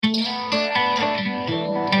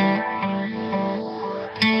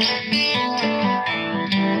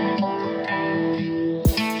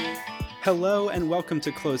Hello and welcome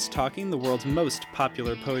to Close Talking, the world's most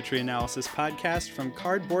popular poetry analysis podcast from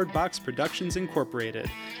Cardboard Box Productions Incorporated.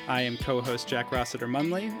 I am co-host Jack Rossiter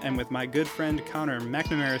Munley, and with my good friend Connor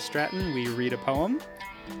McNamara Stratton, we read a poem,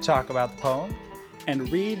 talk about the poem, and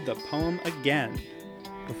read the poem again.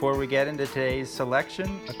 Before we get into today's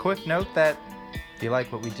selection, a quick note that if you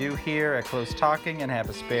like what we do here at Close Talking and have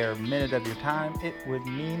a spare minute of your time, it would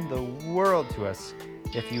mean the world to us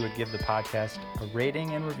if you would give the podcast a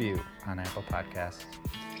rating and review on Apple Podcasts.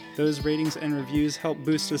 Those ratings and reviews help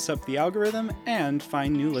boost us up the algorithm and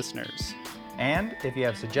find new listeners. And if you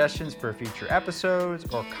have suggestions for future episodes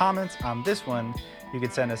or comments on this one, you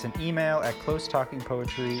can send us an email at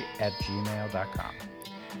closetalkingpoetry@gmail.com.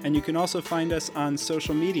 And you can also find us on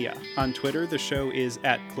social media. On Twitter, the show is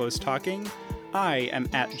 @CloseTalking. I am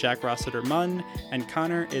 @Jack Rossiter Munn, and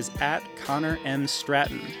Connor is @Connor M.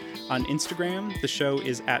 Stratton. On Instagram, the show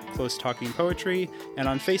is @CloseTalkingPoetry, and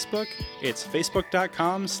on Facebook, it's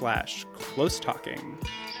facebook.com/CloseTalking.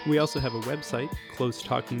 We also have a website,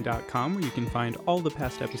 closetalking.com, where you can find all the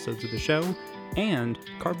past episodes of the show, and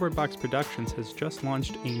Cardboard Box Productions has just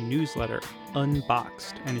launched a newsletter,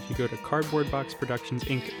 Unboxed, and if you go to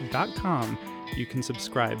cardboardboxproductionsinc.com, you can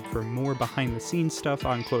subscribe for more behind-the-scenes stuff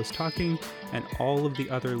on Close Talking and all of the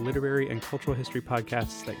other literary and cultural history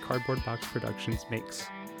podcasts that Cardboard Box Productions makes.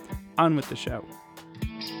 On with the show.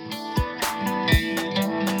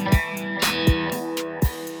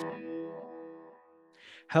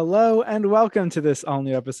 Hello and welcome to this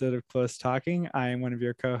all-new episode of Close Talking. I am one of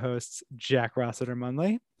your co-hosts, Jack Rossiter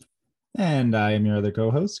Munley. And I am your other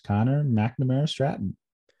co-host, Connor McNamara Stratton.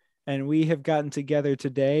 And we have gotten together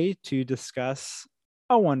today to discuss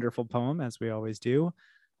a wonderful poem, as we always do.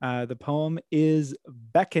 The poem is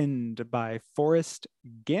Beckoned by Forrest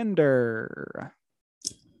Gander.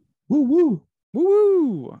 Woo woo. Woo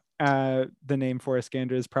woo. The name Forrest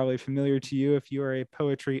Gander is probably familiar to you if you are a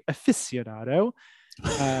poetry aficionado.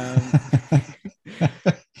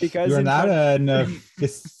 Because you're not an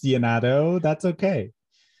aficionado. That's okay.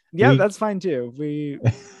 Yeah, that's fine too.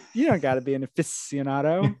 You don't got to be an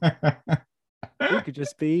aficionado. You could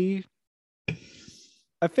just be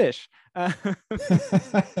a fish.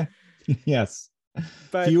 Yes.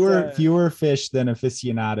 But fewer fish than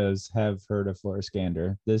aficionados have heard of Forrest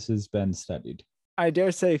Gander. This has been studied. I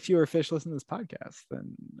dare say fewer fish listen to this podcast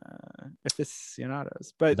than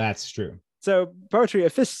aficionados. But that's true. So poetry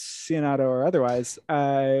aficionado or otherwise,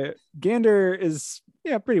 Gander is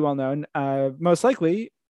pretty well known. Most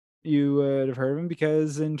likely you would have heard of him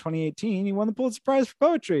because in 2018 he won the Pulitzer Prize for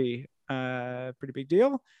Poetry. Pretty big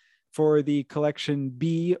deal for the collection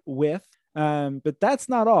Be With. But that's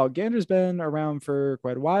not all. Gander's been around for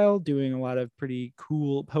quite a while, doing a lot of pretty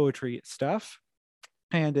cool poetry stuff.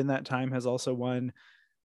 And in that time has also won,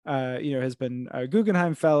 has been a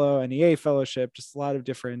Guggenheim Fellow, NEA Fellowship, just a lot of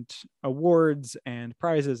different awards and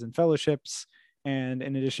prizes and fellowships. And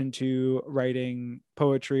in addition to writing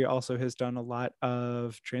poetry, also has done a lot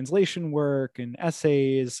of translation work and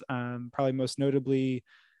essays. Probably most notably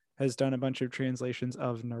has done a bunch of translations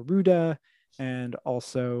of Neruda, and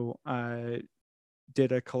also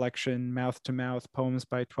did a collection, Mouth to Mouth, Poems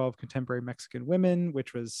by 12 Contemporary Mexican Women,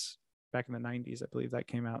 which was back in the 90s, I believe that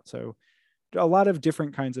came out. So a lot of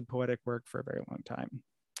different kinds of poetic work for a very long time.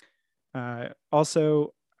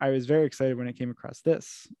 Also, I was very excited when I came across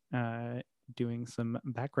this, doing some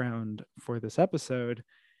background for this episode,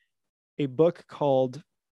 a book called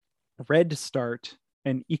Red Start,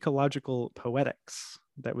 an Ecological Poetics,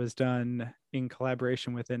 that was done in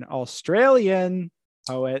collaboration with an Australian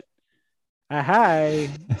poet. Hi.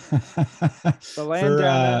 The land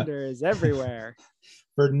down under is everywhere.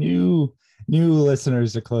 For new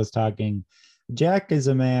listeners to Close Talking, Jack is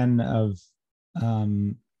a man of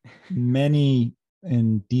many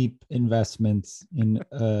and deep investments in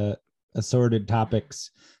assorted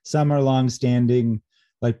topics. Some are long-standing,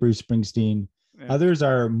 like Bruce Springsteen. Yeah. Others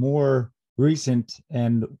are more recent,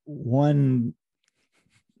 and one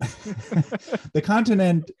the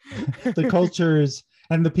continent, the cultures,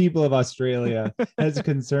 and the people of Australia has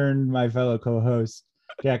concerned my fellow co-host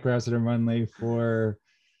Jack Rossiter Munley for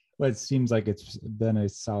what seems like it's been a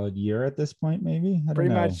solid year at this point, maybe. I don't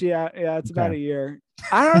know. Much, yeah. It's okay. About a year.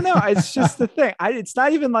 I don't know. It's just the thing. It's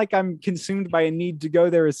not even like I'm consumed by a need to go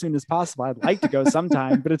there as soon as possible. I'd like to go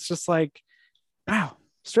sometime, but it's just like, wow,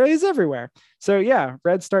 Australia's everywhere. So yeah,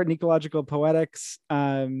 Red Start and Ecological Poetics.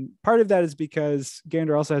 Part of that is because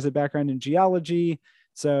Gander also has a background in geology.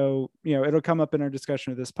 So, it'll come up in our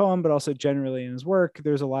discussion of this poem, but also generally in his work,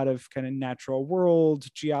 there's a lot of kind of natural world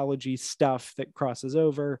geology stuff that crosses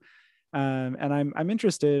over. And I'm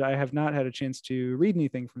interested. I have not had a chance to read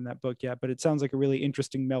anything from that book yet, but it sounds like a really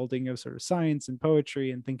interesting melding of sort of science and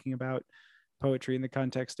poetry, and thinking about poetry in the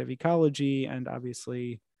context of ecology and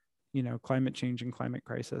obviously, climate change and climate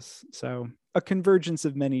crisis. So a convergence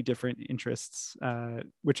of many different interests,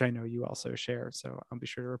 which I know you also share. So I'll be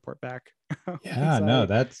sure to report back. Yeah, no,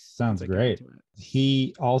 that sounds great.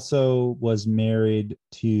 He also was married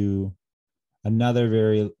to another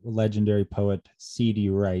very legendary poet, C.D.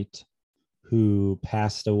 Wright, who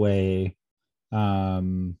passed away a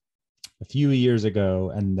few years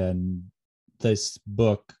ago. And then this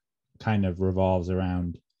book kind of revolves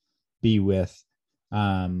around Be With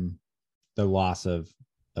the loss of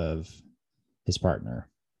his partner.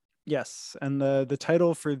 Yes, and the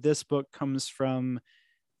title for this book comes from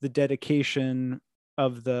the dedication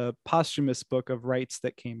of the posthumous book of Wright's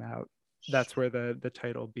that came out. That's where the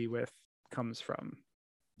title Be With comes from.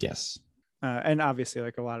 Yes. And obviously,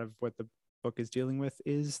 like a lot of what the book is dealing with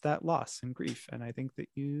is that loss and grief. And I think that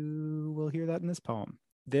you will hear that in this poem.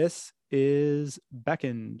 This is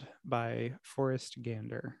Beckoned by Forrest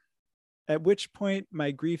Gander. At which point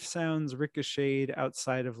my grief sounds ricocheted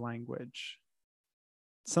outside of language.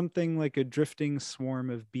 Something like a drifting swarm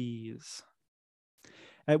of bees.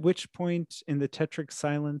 At which point, in the tetric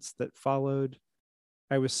silence that followed,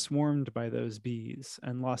 I was swarmed by those bees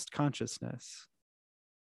and lost consciousness.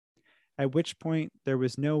 At which point, there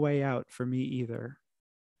was no way out for me either.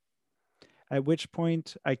 At which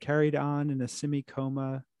point, I carried on in a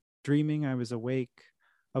semi-coma, dreaming I was awake,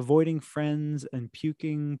 avoiding friends and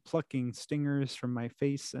plucking stingers from my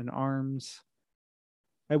face and arms.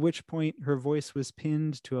 At which point, her voice was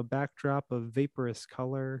pinned to a backdrop of vaporous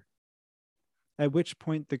color. At which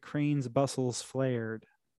point, the crane's bustles flared.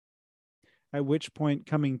 At which point,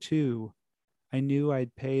 coming to, I knew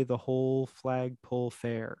I'd pay the whole flagpole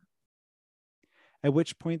fare. At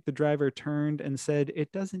which point the driver turned and said,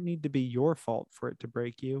 "It doesn't need to be your fault for it to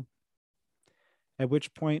break you." At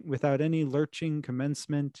which point, without any lurching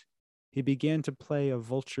commencement, he began to play a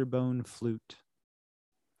vulture bone flute.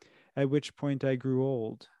 At which point I grew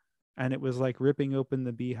old, and it was like ripping open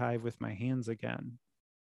the beehive with my hands again.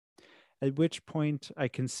 At which point I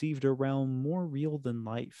conceived a realm more real than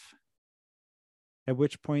life. At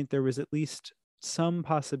which point there was at least some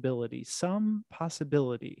possibility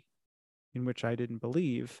in which I didn't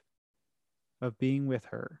believe, of being with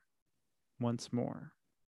her once more.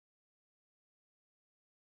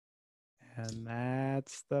 And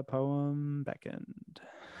that's the poem Beckoned.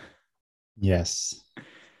 Yes.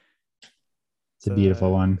 It's a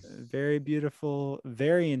beautiful one. Very beautiful,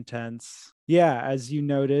 very intense. Yeah, as you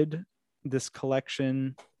noted, this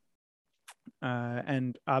collection,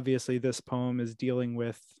 and obviously this poem is dealing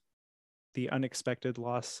with the unexpected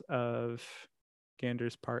loss of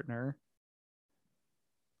Gander's partner.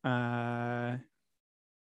 I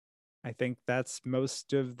think that's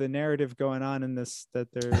most of the narrative going on in this,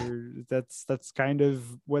 that's kind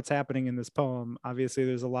of what's happening in this poem. Obviously,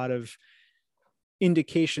 there's a lot of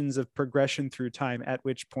indications of progression through time, at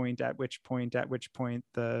which point,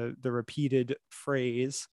 the repeated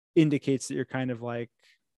phrase indicates that you're kind of like,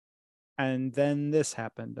 and then this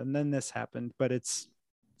happened, but it's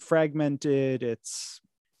fragmented, it's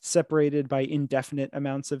separated by indefinite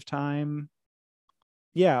amounts of time.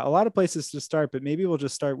 Yeah, a lot of places to start, but maybe we'll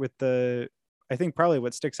just start with I think probably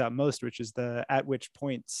what sticks out most, which is the at which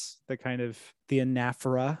points, the kind of the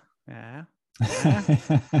anaphora.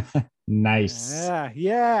 Nice.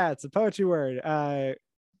 Yeah, it's a poetry word. I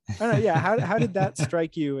don't know, yeah, how did that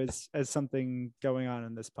strike you as something going on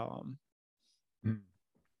in this poem?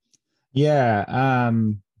 Yeah,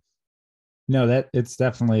 no, that it's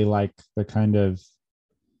definitely like the kind of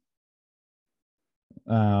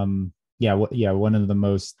one of the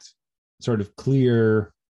most sort of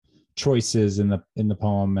clear choices in the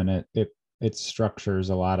poem, and it structures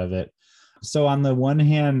a lot of it. So on the one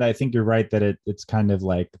hand, I think you're right that it's kind of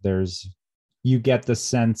like you get the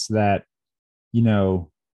sense that,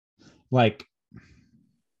 like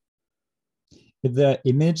the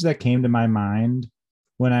image that came to my mind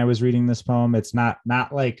when I was reading this poem, it's not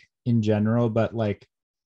like in general, but like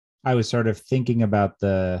I was sort of thinking about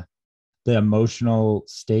the emotional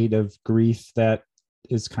state of grief that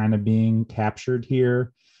is kind of being captured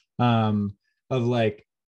here, of like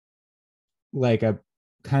a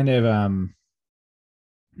kind of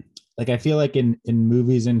like I feel like in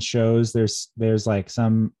movies and shows there's like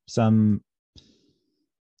some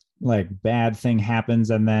like bad thing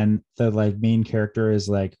happens, and then the like main character is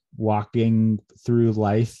like walking through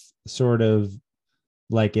life sort of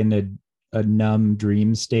like in a numb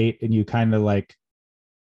dream state, and you kind of like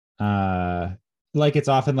like it's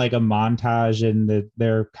often like a montage and that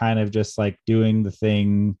they're kind of just like doing the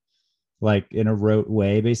thing like in a rote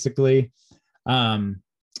way, basically. Um,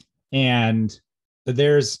 and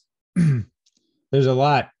there's there's a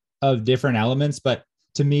lot of different elements, but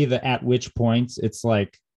to me, the at which points it's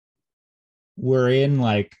like we're in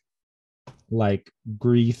like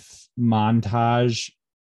grief montage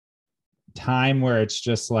time where it's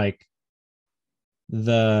just like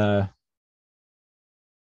the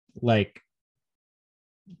like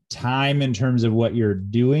time in terms of what you're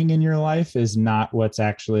doing in your life is not what's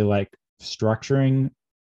actually like structuring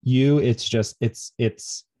you. It's just it's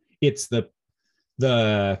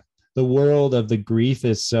the world of the grief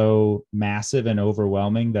is so massive and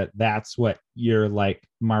overwhelming that that's what you're like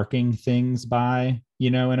marking things by,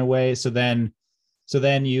 in a way. So then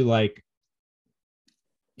you like,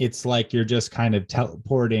 it's like you're just kind of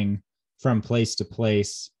teleporting from place to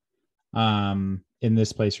place, in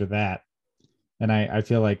this place or that. And I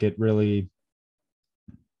feel like it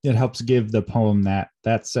helps give the poem that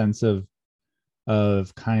sense of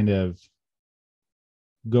kind of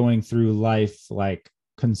going through life like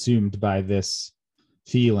consumed by this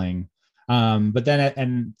feeling. But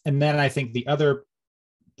then and then I think the other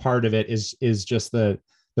part of it is just the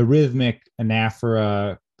rhythmic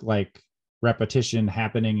anaphora, like repetition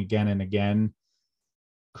happening again and again,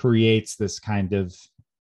 creates this kind of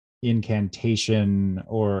incantation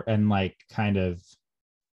and like kind of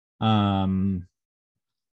I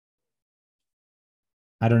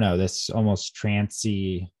don't know, this almost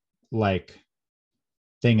trancy like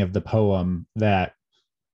thing of the poem that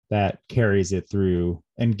carries it through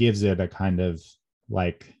and gives it a kind of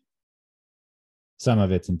like some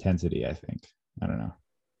of its intensity, I think. I don't know.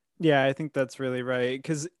 Yeah, I think that's really right,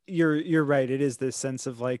 because you're right. It is this sense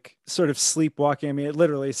of like sort of sleepwalking. I mean, it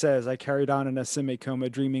literally says, "I carried on in a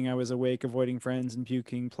semi-coma, dreaming I was awake, avoiding friends and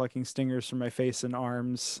puking, plucking stingers from my face and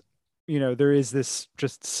arms." There is this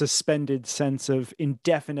just suspended sense of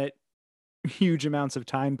indefinite, huge amounts of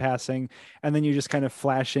time passing, and then you just kind of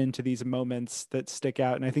flash into these moments that stick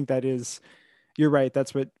out. And I think that is, you're right,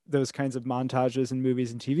 that's what those kinds of montages in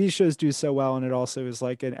movies and TV shows do so well. And it also is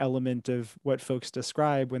like an element of what folks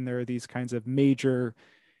describe when there are these kinds of major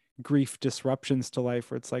grief disruptions to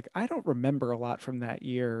life, where it's like, I don't remember a lot from that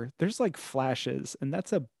year. There's like flashes, and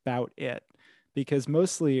that's about it, because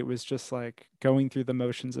mostly it was just like going through the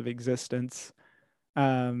motions of existence.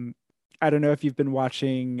 um I don't know if you've been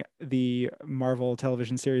watching the Marvel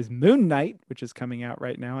television series Moon Knight, which is coming out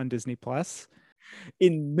right now on Disney Plus.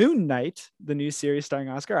 In Moon Knight, the new series starring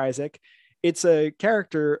Oscar Isaac, it's a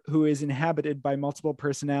character who is inhabited by multiple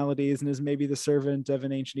personalities and is maybe the servant of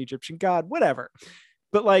an ancient Egyptian god, whatever.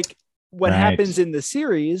 But like, what happens in the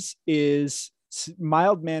series is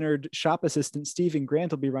mild mannered shop assistant Stephen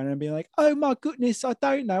Grant will be running and being like, "Oh my goodness, I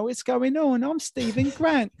don't know what's going on. I'm Stephen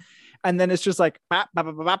Grant." And then it's just like, bap, bap,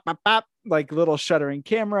 bap, bap, bap, bap, like little shuddering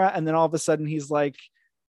camera. And then all of a sudden he's like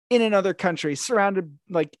in another country, surrounded,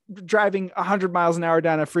 like driving 100 miles an hour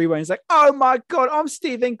down a freeway. He's like, "Oh my God, I'm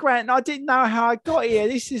Stephen Grant. And I didn't know how I got here.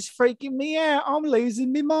 This is freaking me out. I'm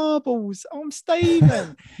losing my marbles. I'm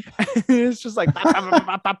Stephen." It's just like, bap, bap,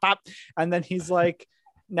 bap, bap, bap. And then he's like,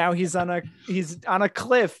 now he's on a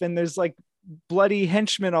cliff, and there's like bloody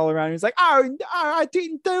henchmen all around. He's like, "Oh, I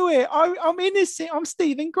didn't do it. I'm innocent. I'm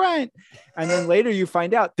Stephen Grant." And then later you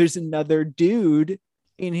find out there's another dude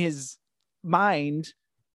in his mind,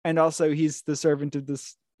 and also he's the servant of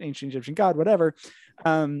this ancient Egyptian god, whatever.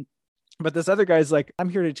 But this other guy's like, "I'm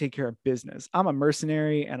here to take care of business. I'm a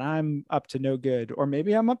mercenary and I'm up to no good. Or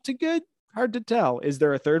maybe I'm up to good. Hard to tell. Is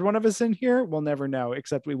there a third one of us in here? We'll never know,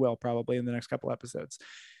 except we will probably in the next couple episodes."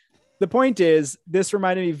 The point is, this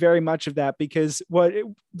reminded me very much of that, because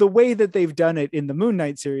the way that they've done it in the Moon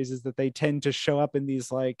Knight series is that they tend to show up in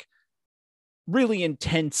these like really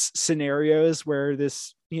intense scenarios where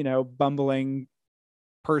this, bumbling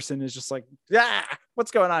person is just like,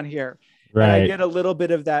 what's going on here? Right. And I get a little bit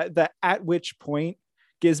of that. The at which point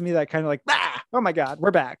gives me that kind of like, oh my God, we're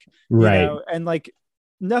back. Right. And like,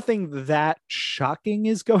 nothing that shocking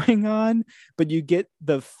is going on, but you get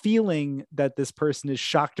the feeling that this person is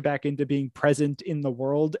shocked back into being present in the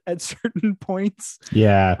world at certain points.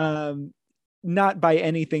 Yeah. Not by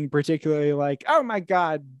anything particularly like, "Oh my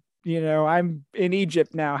God, I'm in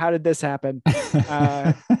Egypt now. How did this happen?"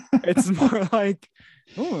 It's more like,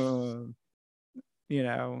 I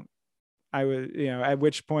was, at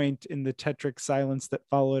which point in the tetric silence that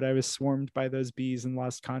followed, I was swarmed by those bees and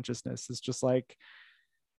lost consciousness. It's just like,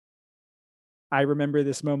 I remember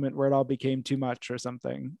this moment where it all became too much or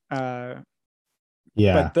something. Yeah.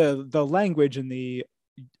 But the language and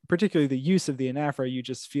particularly the use of the anaphora, you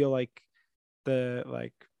just feel like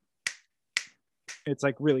it's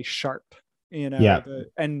like really sharp, Yeah.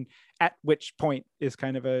 and at which point is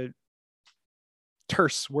kind of a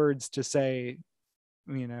terse words to say,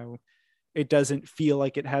 it doesn't feel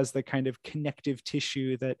like it has the kind of connective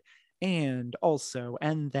tissue that and also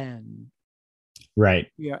and then,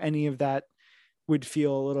 Right. any of that would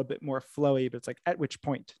feel a little bit more flowy, but it's like at which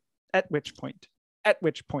point, at which point, at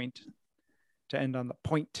which point, to end on the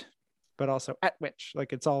point, but also at which,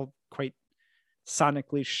 like it's all quite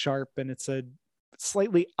sonically sharp, and it's a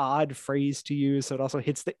slightly odd phrase to use, so it also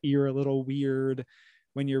hits the ear a little weird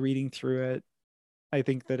when you're reading through it. I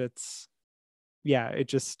think that it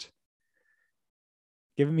just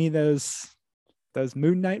giving me those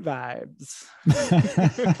Moon Knight vibes.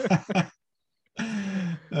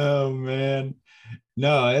 Oh man.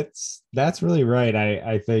 No, that's really right.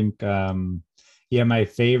 I think yeah, my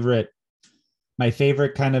favorite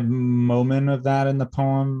kind of moment of that in the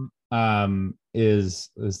poem is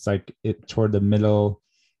like it toward the middle,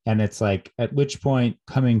 and it's like, at which point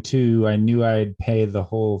coming to, I knew I'd pay the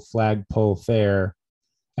whole flagpole fare,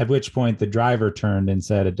 at which point the driver turned and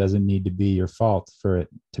said, it doesn't need to be your fault for it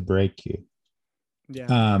to break you.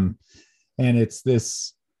 Yeah. And it's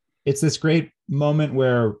this great moment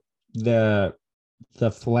where the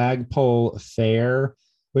flagpole fare,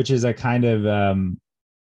 which is a kind of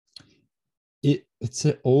it's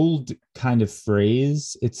an old kind of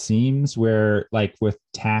phrase, it seems, where like with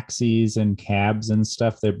taxis and cabs and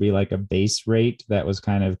stuff, there'd be like a base rate that was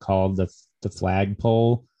kind of called the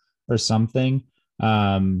flagpole or something,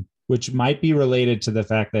 which might be related to the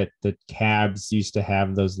fact that the cabs used to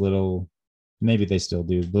have those little, maybe they still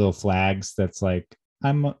do, little flags that's like,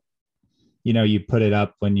 you put it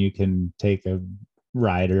up when you can take a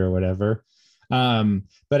ride or whatever.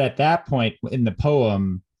 But at that point in the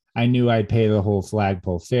poem, I knew I'd pay the whole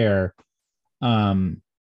flagpole fare.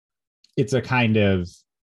 It's a kind of,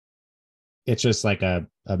 it's just like a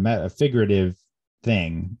figurative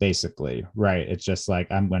thing, basically, right? It's just like,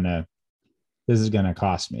 this is gonna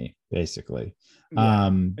cost me, basically.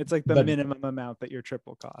 Yeah. It's like the minimum amount that your trip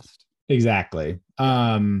will cost. Exactly.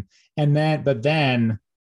 And then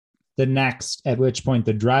the next, at which point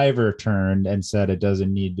the driver turned and said, it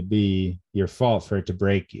doesn't need to be your fault for it to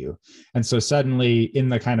break you. And so suddenly, in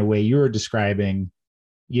the kind of way you were describing,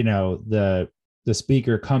 the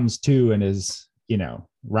speaker comes to and is,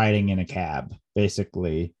 riding in a cab,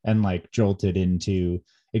 basically, and like jolted into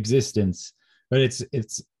existence. But it's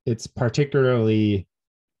particularly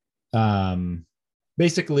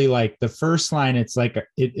basically, like the first line, it's like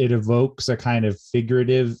it evokes a kind of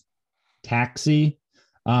figurative taxi.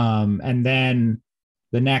 And then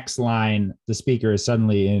the next line, the speaker is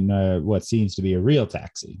suddenly in what seems to be a real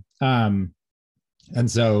taxi. And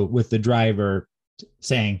so with the driver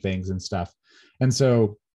saying things and stuff. And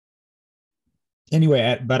so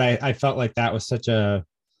anyway, but I felt like that was such a,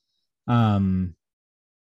 I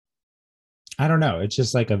don't know. It's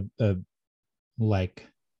just like a like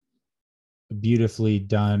beautifully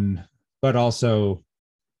done, but also,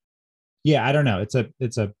 yeah, I don't know.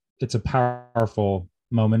 It's a powerful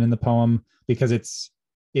moment in the poem, because it's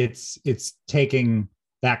taking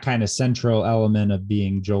that kind of central element of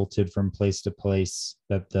being jolted from place to place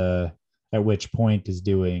that at which point is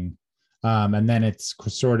doing, and then it's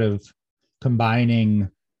sort of combining,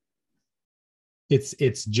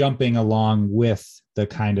 it's jumping along with the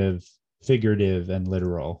kind of figurative and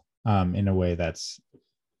literal, in a way that's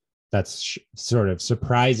sort of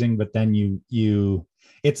surprising, but then you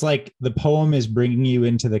it's like the poem is bringing you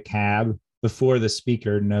into the cab before the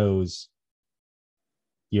speaker knows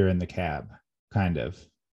you're in the cab, kind of,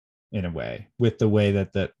 in a way, with the way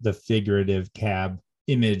that the figurative cab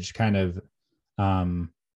image kind of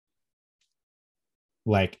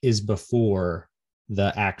like is before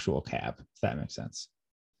the actual cab, if that makes sense.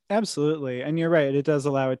 Absolutely. And you're right. It does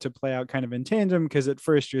allow it to play out kind of in tandem, because at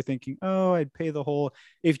first you're thinking, oh, I'd pay the whole,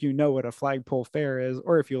 if you know what a flagpole fare is,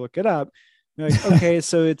 or if you look it up, you're like, okay,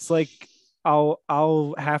 so it's like,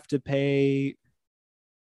 I'll have to pay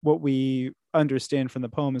what we understand from the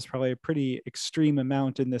poem is probably a pretty extreme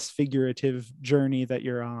amount in this figurative journey that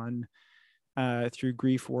you're on through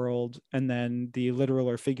grief world. And then the literal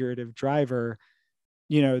or figurative driver,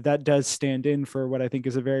 that does stand in for what I think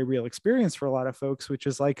is a very real experience for a lot of folks, which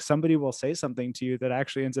is like somebody will say something to you that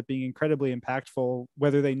actually ends up being incredibly impactful,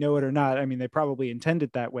 whether they know it or not. I mean, they probably intend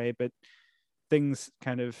it that way, but things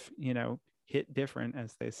kind of, hit different,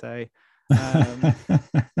 as they say.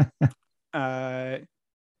 Where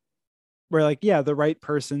like, yeah, the right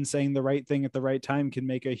person saying the right thing at the right time can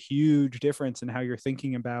make a huge difference in how you're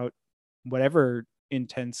thinking about whatever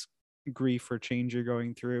intense grief or change you're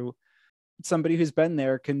going through. Somebody who's been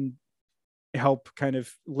there can help kind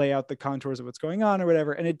of lay out the contours of what's going on or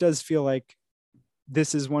whatever. And it does feel like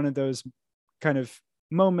this is one of those kind of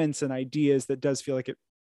moments and ideas that does feel like it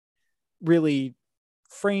really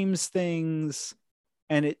frames things.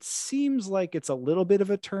 And it seems like it's a little bit of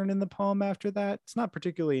a turn in the poem after that. It's not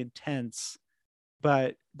particularly intense,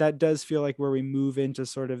 but that does feel like where we move into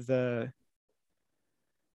sort of the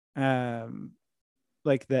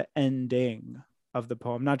like the ending of the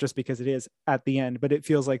poem, not just because it is at the end, but it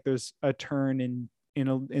feels like there's a turn in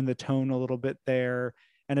the tone a little bit there,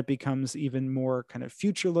 and it becomes even more kind of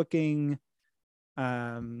future looking.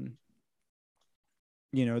 The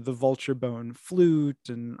vulture bone flute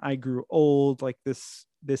and I grew old, like this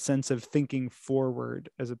sense of thinking forward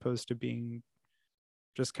as opposed to being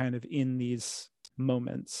just kind of in these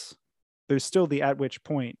moments. There's still the at which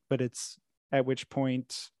point, but it's at which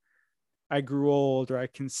point I grew old, or I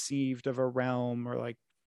conceived of a realm, or like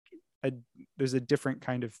there's a different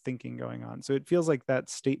kind of thinking going on. So it feels like that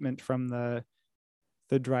statement from the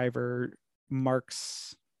driver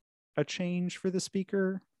marks a change for the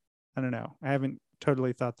speaker. I don't know. I haven't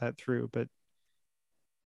totally thought that through, but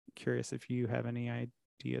curious if you have any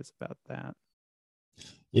ideas about that.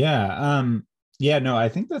 Yeah, no, I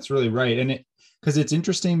think that's really right. And because it's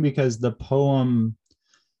interesting because the poem,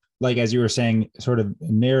 like as you were saying, sort of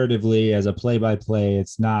narratively as a play-by-play,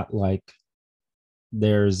 it's not like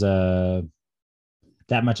there's that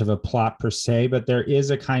much of a plot per se, but there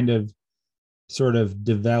is a kind of sort of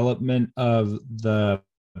development of the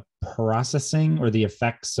processing or the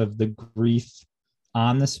effects of the grief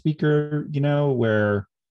on the speaker, where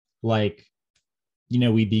like,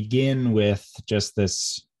 we begin with just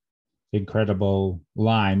this incredible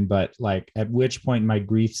line, but like at which point my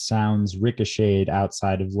grief sounds ricocheted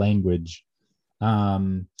outside of language.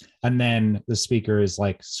 And then the speaker is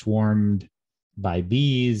like swarmed by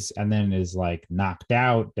bees and then is like knocked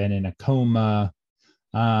out and in a coma.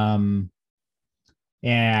 And,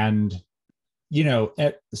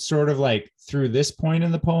 at sort of like through this point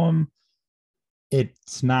in the poem,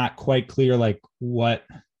 it's not quite clear like what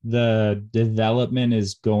the development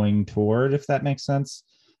is going toward, if that makes sense.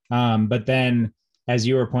 But then, as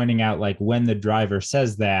you were pointing out, like when the driver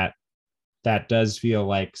says that does feel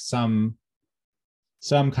like some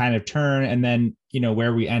kind of turn. And then,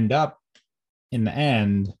 where we end up in the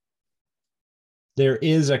end, there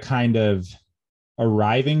is a kind of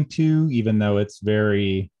arriving to, even though it's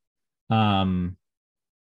very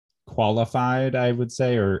qualified, I would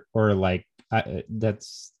say, or like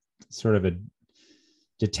that's sort of a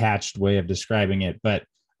detached way of describing it. But,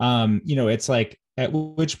 it's like, at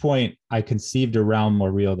which point I conceived a realm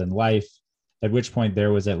more real than life, at which point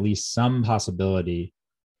there was at least some possibility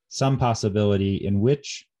in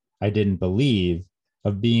which I didn't believe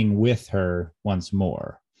of being with her once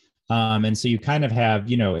more. And so you kind of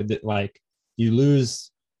have, like you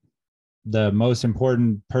lose the most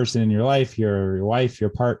important person in your life, your wife,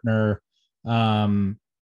 your partner. And,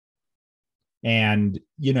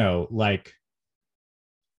 like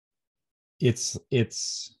it's,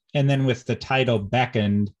 and then with the title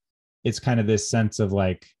Beckoned, it's kind of this sense of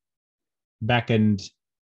like beckoned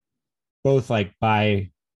both like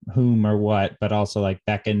by whom or what, but also like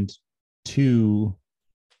beckoned to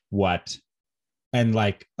what, and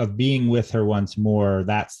like of being with her once more.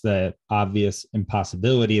 That's the obvious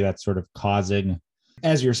impossibility that's sort of causing,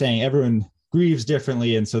 as you're saying, everyone grieves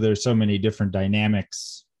differently. And so there's so many different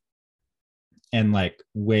dynamics and like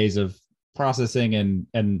ways of processing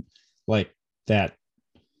and like that,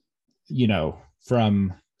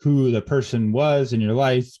 from who the person was in your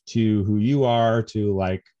life to who you are to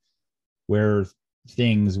like where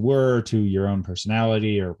things were to your own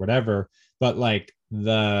personality or whatever. But like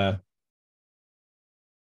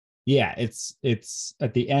it's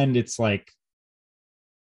at the end, it's like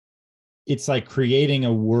creating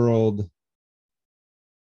a world,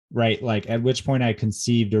 right? Like at which point I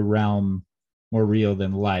conceived a realm more real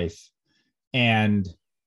than life. And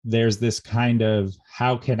there's this kind of,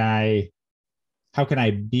 how can I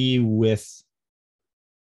be with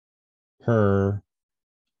her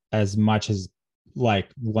as much as like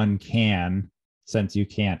one can, since you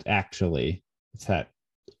can't actually. It's that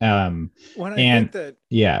when I think that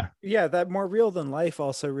yeah, that more real than life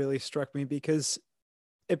also really struck me, because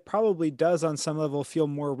it probably does on some level feel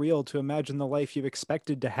more real to imagine the life you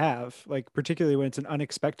expected to have, like particularly when it's an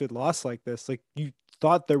unexpected loss like this. Like you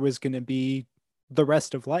thought there was going to be the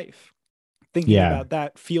rest of life. Thinking about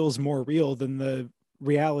that feels more real than the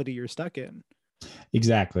reality you're stuck in.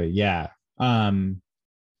 Exactly. Yeah.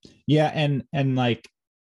 Yeah. And like,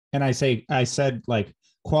 and I said like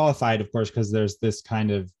qualified, of course, because there's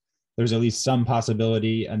there's at least some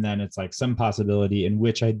possibility, and then it's like some possibility in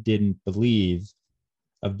which I didn't believe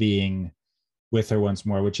of being with her once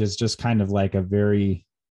more, which is just kind of like a very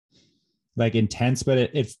like intense, but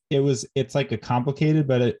it's like a complicated,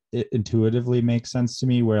 but it intuitively makes sense to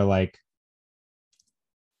me, where like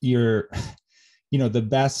you're, the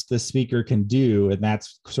best the speaker can do, and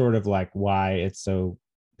that's sort of like why it's so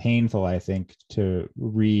painful, I think, to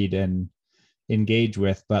read and engage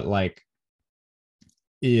with, but like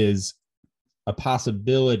is a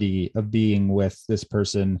possibility of being with this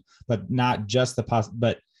person, but not just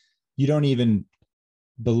but you don't even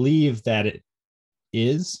believe that it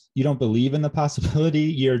is. You don't believe in the possibility.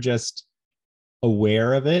 You're just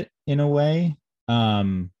aware of it in a way.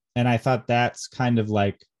 And I thought that's kind of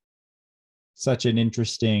like such an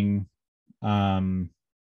interesting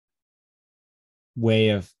way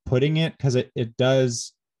of putting it, because it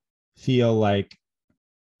does feel like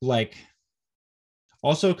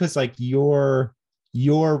also because like your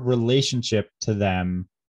relationship to them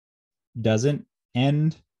doesn't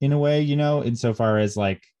end in a way, insofar as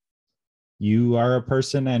like you are a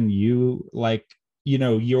person and you like,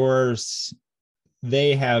 yours,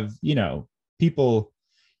 they have, people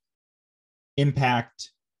impact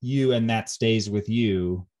you and that stays with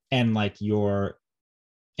you. And like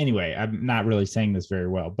anyway, I'm not really saying this very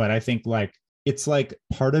well, but I think like it's like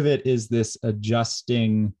part of it is this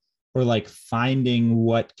adjusting or like finding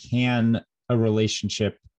what can a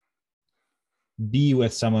relationship be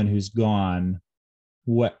with someone who's gone.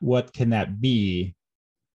 What can that be?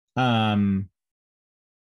 And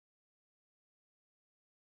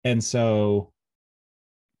so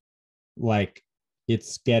like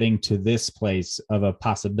it's getting to this place of a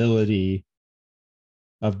possibility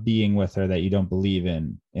of being with her that you don't believe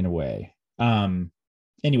in a way.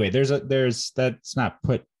 Anyway, there's that's not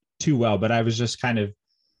put too well, but I was just kind of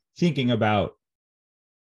thinking about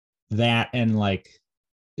that, and like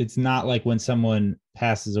it's not like when someone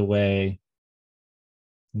passes away,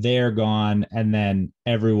 they're gone and then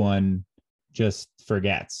everyone just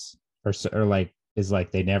forgets or like is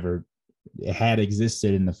like they never had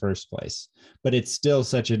existed in the first place, but it's still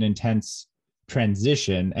such an intense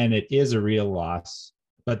transition and it is a real loss.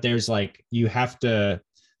 But there's like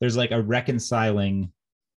there's like a reconciling,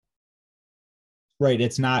 right?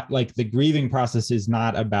 It's not like the grieving process is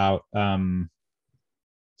not about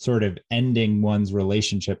sort of ending one's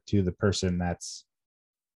relationship to the person that's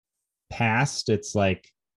passed. It's like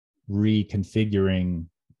reconfiguring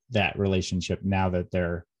that relationship now that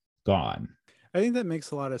they're gone. I think that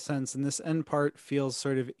makes a lot of sense. And this end part feels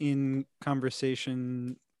sort of in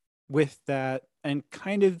conversation with that and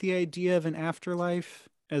kind of the idea of an afterlife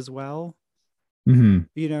as well.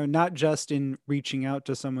 Mm-hmm. Not just in reaching out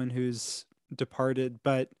to someone who's departed,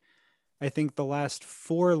 but I think the last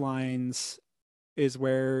 4 lines is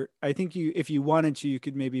where I think if you wanted to, you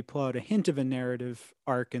could maybe pull out a hint of a narrative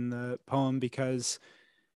arc in the poem, because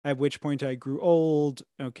at which point I grew old.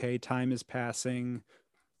 Okay, time is passing.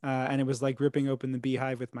 And it was like ripping open the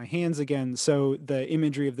beehive with my hands again. So the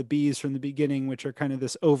imagery of the bees from the beginning, which are kind of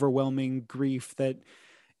this overwhelming grief that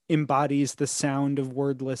embodies the sound of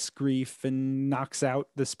wordless grief and knocks out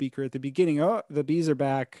the speaker at the beginning. Oh, the bees are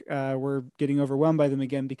back. We're getting overwhelmed by them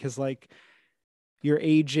again, because like you're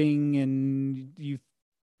aging and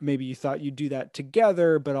maybe you thought you'd do that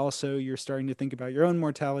together, but also you're starting to think about your own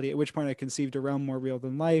mortality, at which point I conceived a realm more real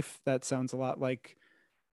than life. That sounds a lot like,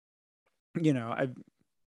 I've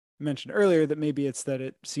mentioned earlier that maybe it's that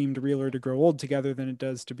it seemed realer to grow old together than it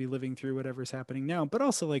does to be living through whatever's happening now. But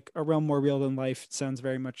also like a realm more real than life sounds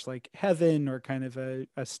very much like heaven, or kind of a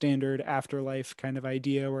standard afterlife kind of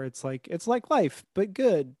idea, where it's like life, but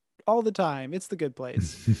good all the time. It's the good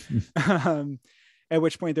place. At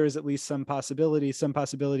which point there is at least some possibility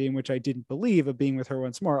in which I didn't believe, of being with her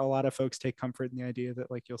once more. A lot of folks take comfort in the idea that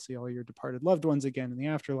like you'll see all your departed loved ones again in the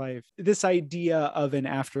afterlife. This idea of an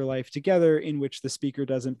afterlife together in which the speaker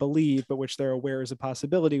doesn't believe, but which they're aware is a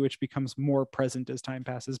possibility, which becomes more present as time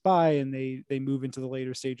passes by and they move into the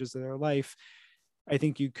later stages of their life. I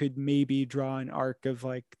think you could maybe draw an arc of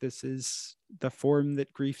like, this is the form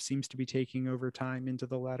that grief seems to be taking over time into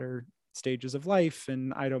the latter stages of life.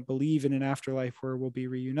 And I don't believe in an afterlife where we'll be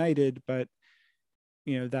reunited, but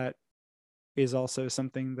that is also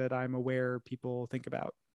something that I'm aware people think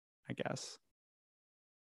about, I guess.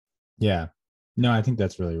 Yeah, no, I think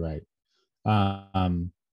that's really right. I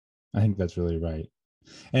think that's really right.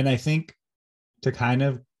 And I think to kind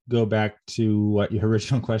of go back to what your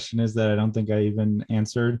original question is that I don't think I even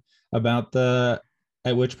answered about at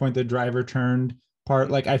which point the driver turned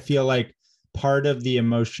part, like I feel like part of the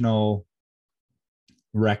emotional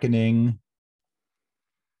reckoning,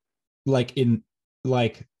 like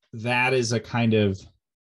that is a kind of,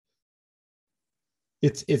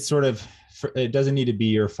 it's sort of, it doesn't need to be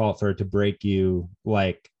your fault for it to break you,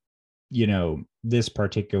 like, you know, this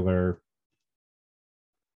particular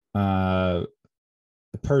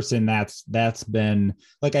person that's been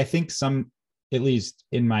like, I think some, at least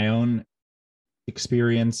in my own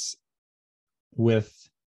experience with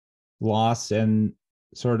loss and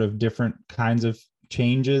sort of different kinds of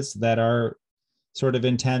changes that are sort of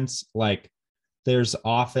intense, like there's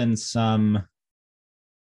often some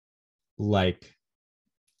like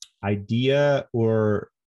idea or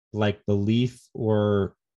like belief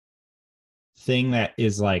or thing that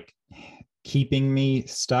is like keeping me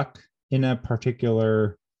stuck in a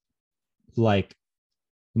particular like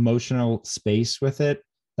emotional space with it,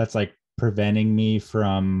 that's like preventing me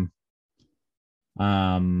from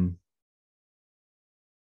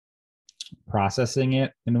processing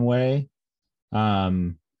it in a way.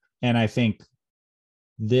 And I think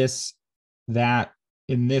that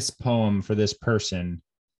in this poem for this person,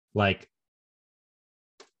 like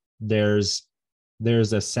there's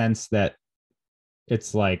a sense that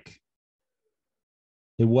it's like,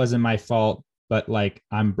 it wasn't my fault, but like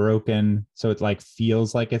I'm broken, so it like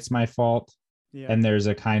feels like it's my fault. Yeah. And there's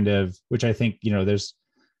a kind of, which I think, you know, there's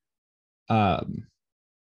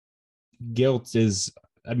guilt is,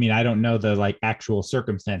 I mean, I don't know the like actual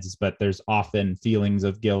circumstances, but there's often feelings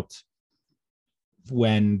of guilt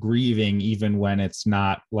when grieving, even when it's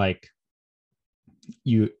not like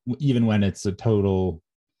even when it's a total,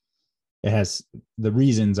 it has, the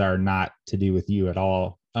reasons are not to do with you at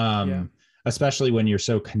all. Especially when you're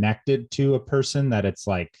so connected to a person that it's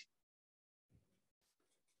like,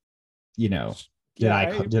 you know, did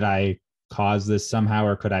I cause this somehow,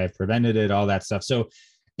 or could I have prevented it, all that stuff. So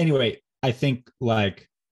anyway, I think like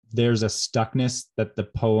there's a stuckness that the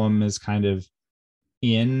poem is kind of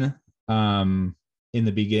in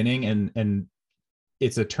the beginning, and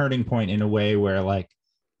it's a turning point in a way where like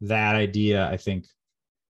that idea, I think,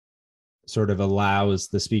 sort of allows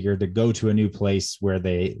the speaker to go to a new place where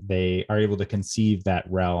they are able to conceive that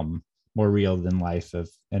realm more real than life of,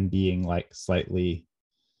 and being like slightly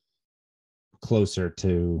closer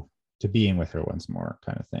to being with her once more,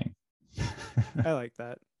 kind of thing. I like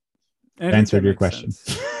that. Answered your question.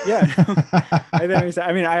 Yeah.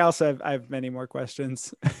 I mean, I also have many more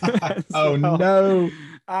questions. Oh no.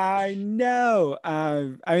 I know.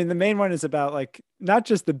 I mean, the main one is about like not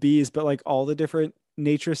just the bees, but like all the different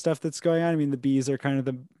nature stuff that's going on. I mean, the bees are kind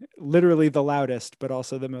of literally the loudest, but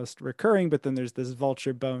also the most recurring. But then there's this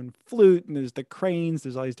vulture bone flute, and there's the cranes.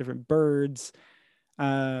 There's all these different birds.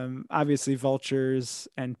 Obviously, vultures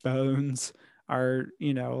and bones are,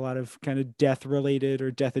 you know, a lot of kind of death related or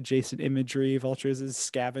death adjacent imagery. Vultures as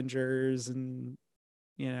scavengers and,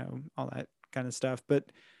 you know, all that kind of stuff. But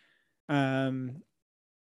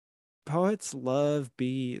poets love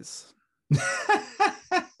bees.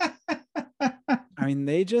 I mean,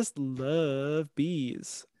 they just love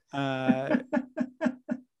bees.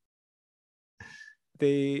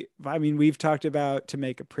 We've talked about To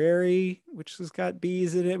Make a Prairie, which has got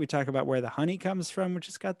bees in it. We talk about Where the Honey Comes From, which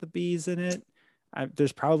has got the bees in it.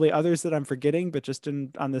 There's probably others that I'm forgetting, but just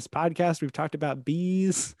on this podcast, we've talked about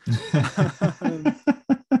bees.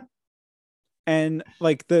 And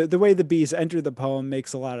like the way the bees enter the poem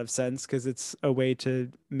makes a lot of sense, because it's a way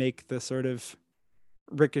to make the sort of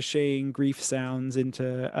ricocheting grief sounds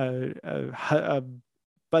into a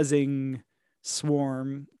buzzing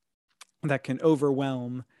swarm that can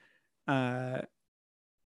overwhelm. But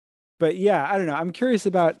yeah, I don't know. I'm curious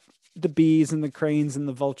about the bees and the cranes and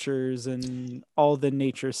the vultures and all the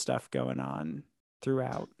nature stuff going on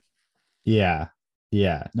throughout. Yeah.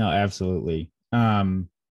 No, absolutely.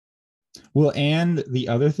 Well, and the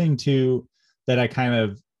other thing too that I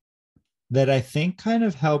think kind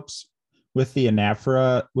of helps with the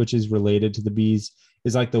anaphora, which is related to the bees,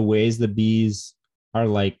 is like the ways the bees are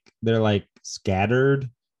like, they're like scattered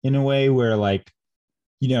in a way where, like,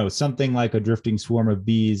 you know, something like a drifting swarm of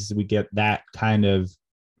bees, we get that kind of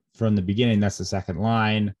from the beginning. That's the second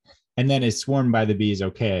line. And then is swarmed by the bees.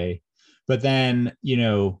 Okay. But then, you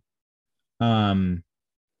know, then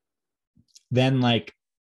like,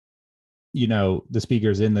 you know, the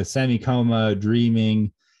speaker's in the semi-coma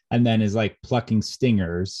dreaming, and then is like plucking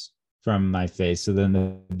stingers from my face. So then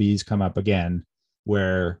the bees come up again,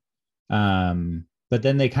 where but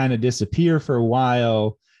then they kind of disappear for a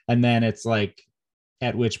while, and then it's like,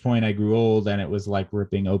 at which point I grew old, and it was like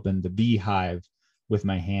ripping open the beehive with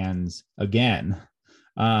my hands again.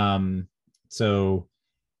 So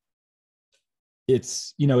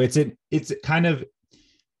it's, you know, it's kind of,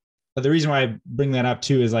 the reason why I bring that up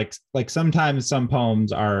too is like sometimes some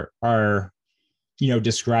poems are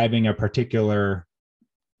describing a particular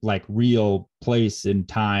like real place in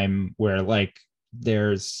time where like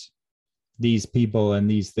there's these people and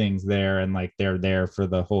these things there, and like they're there for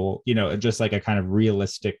the whole, just like a kind of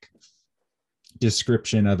realistic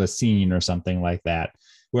description of a scene or something like that.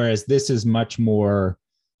 Whereas this is much more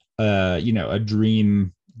a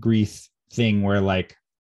dream grief thing where like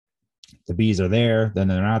the bees are there, then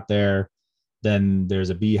they're not there, then there's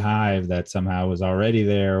a beehive that somehow was already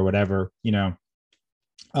there or whatever.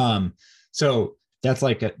 So that's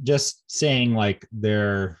like just saying like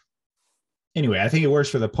they're, anyway, I think it works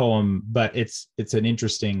for the poem, but it's an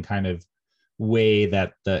interesting kind of way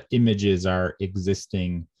that the images are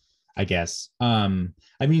existing, I guess. I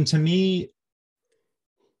mean, to me,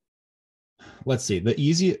 let's see,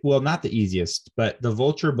 not the easiest, but the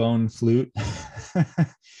vulture bone flute.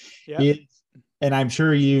 Yeah. And I'm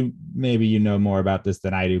sure maybe you know more about this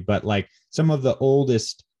than I do, but like some of the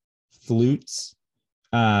oldest flutes,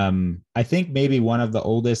 I think maybe one of the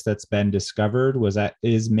oldest that's been discovered was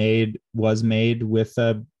made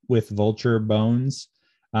with vulture bones.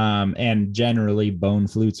 And generally bone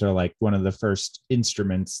flutes are like one of the first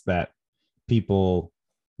instruments that people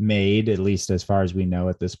made, at least as far as we know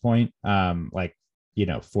at this point,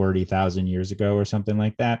 40,000 years ago or something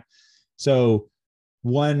like that. So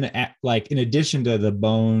like in addition to the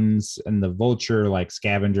bones and the vulture like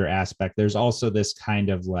scavenger aspect, there's also this kind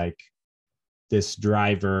of like this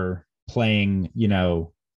driver playing,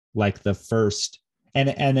 like the first,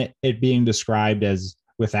 and it being described as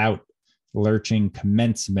without lurching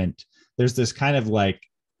commencement. There's this kind of like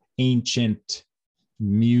ancient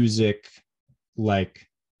music, like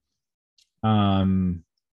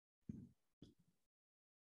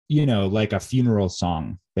like a funeral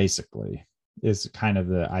song, basically, is kind of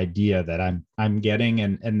the idea that I'm getting,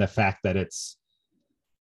 and the fact that it's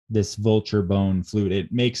this vulture bone flute,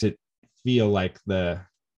 it makes it feel like the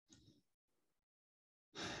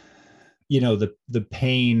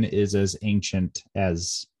pain is as ancient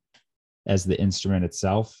as the instrument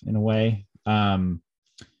itself in a way. And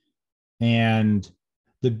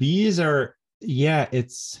the bees are,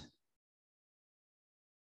 it's,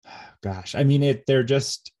 gosh, I mean, what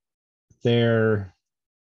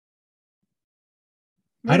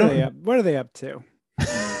are they up to?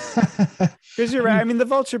 Because you're right. I mean, the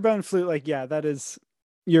vulture bone flute, like, yeah, that is,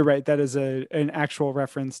 you're right. That is an actual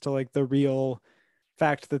reference to like the real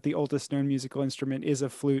fact that the oldest known musical instrument is a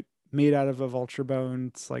flute made out of a vulture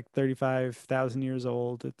bone. It's like 35,000 years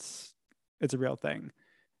old. It's a real thing.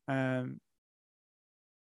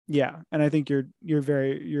 Yeah, and I think you're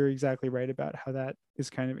exactly right about how that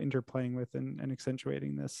is kind of interplaying with and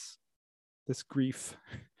accentuating this grief,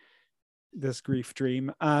 this grief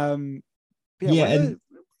dream. What are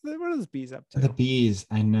those bees up to? The bees,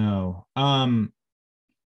 I know.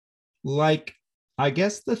 Like, I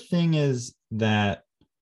guess the thing is that,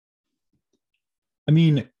 I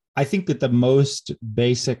mean, I think that the most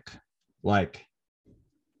basic, like,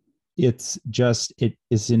 it's just, it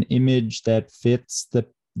is an image that fits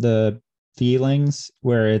the feelings,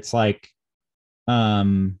 where it's like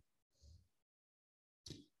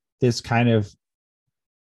this kind of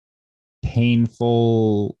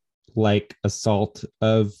painful like assault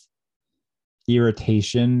of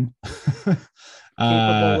irritation,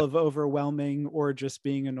 capable of overwhelming or just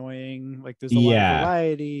being annoying. Like there's a lot of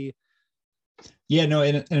variety. Yeah, no,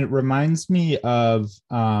 and it reminds me of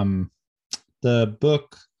the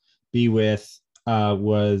book Be With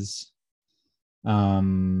was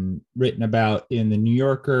written about in the New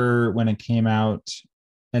Yorker when it came out,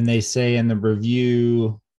 and they say in the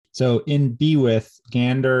review, so in Be With,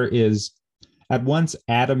 Gander is at once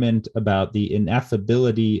adamant about the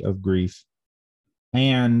ineffability of grief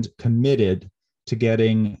and committed to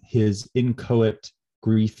getting his inchoate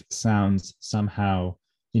grief sounds somehow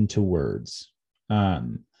into words.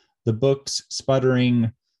 The book's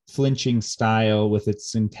sputtering, flinching style with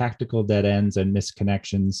its syntactical dead ends and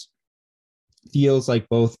misconnections feels like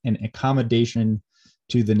both an accommodation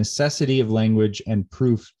to the necessity of language and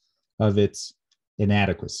proof of its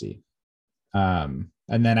inadequacy. And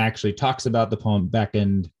then actually talks about the poem back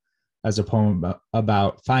end as a poem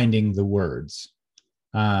about finding the words.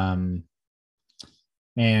 And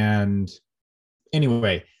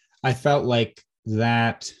anyway, I felt like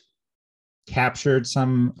that captured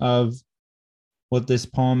some of what this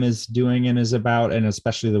poem is doing and is about, and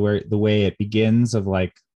especially the way it begins, of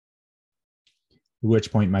like, at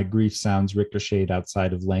which point my grief sounds ricocheted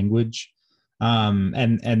outside of language.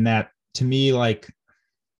 And that, to me, like,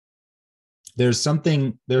 there's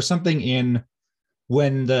something in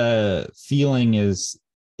when the feeling is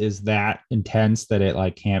that intense that it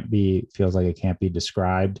like feels like it can't be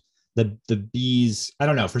described. the bees, I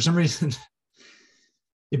don't know, for some reason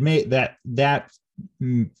it made that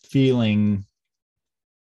feeling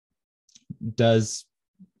does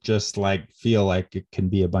just like feel like it can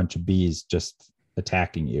be a bunch of bees just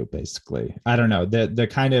attacking you, basically. I don't know, the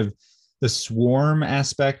kind of the swarm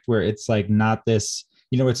aspect where it's like not this,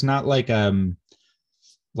 it's not like a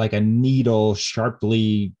needle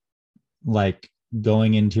sharply like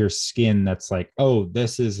going into your skin that's like, oh,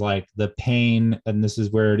 this is like the pain and this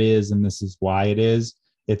is where it is and this is why it is.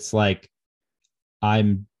 It's like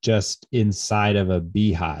I'm just inside of a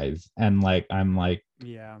beehive and like I'm like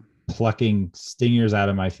Yeah. plucking stingers out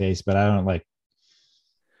of my face, but I don't like.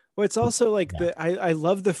 Well, it's also like Yeah. I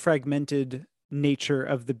love the fragmented nature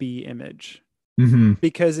of the bee image, Mm-hmm.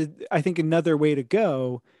 because I think another way to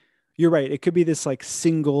go, you're right, it could be this like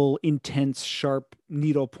single intense sharp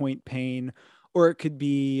needle point pain, or it could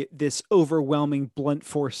be this overwhelming blunt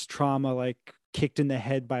force trauma, like kicked in the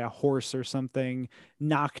head by a horse or something,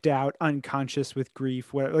 knocked out unconscious with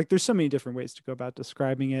grief, whatever. Like there's so many different ways to go about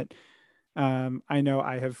describing it. I know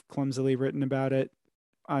I have clumsily written about it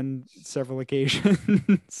on several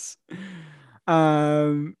occasions.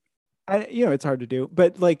 um it's hard to do,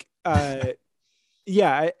 but like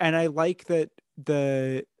yeah, and I like that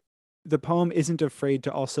the poem isn't afraid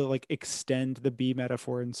to also like extend the bee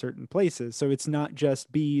metaphor in certain places. So it's not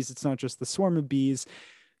just bees, it's not just the swarm of bees.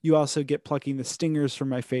 You also get plucking the stingers from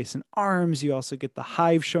my face and arms. You also get the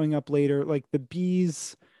hive showing up later. Like the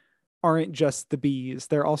bees aren't just the bees,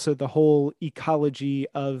 they're also the whole ecology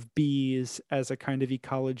of bees as a kind of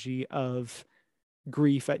ecology of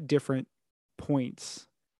grief at different points.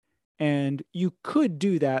 And you could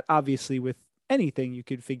do that obviously with anything. You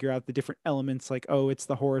could figure out the different elements, like, oh, it's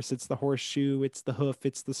the horse, it's the horseshoe, it's the hoof,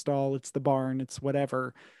 it's the stall, it's the barn, it's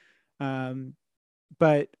whatever. Um,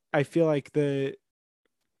 but I feel like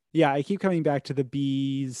I keep coming back to the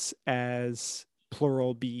bees as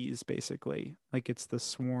plural bees, basically. Like it's the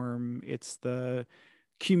swarm, it's the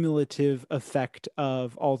cumulative effect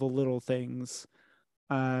of all the little things.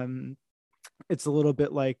 Um, it's a little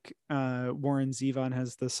bit like Warren Zevon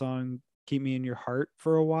has the song "Keep Me in Your Heart"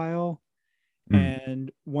 for a while, Mm.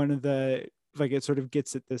 and one of the like it sort of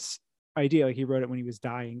gets at this idea, like he wrote it when he was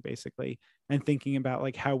dying, basically, and thinking about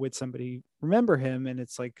like how would somebody remember him, and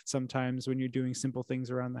it's like sometimes when you're doing simple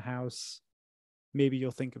things around the house, maybe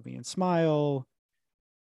you'll think of me and smile.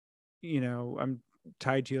 I'm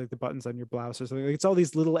tied to you like the buttons on your blouse or something. Like it's all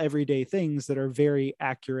these little everyday things that are very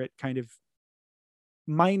accurate, kind of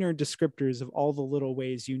minor descriptors of all the little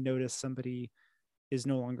ways you notice somebody is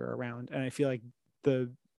no longer around. And I feel like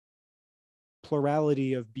the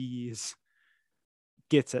plurality of bees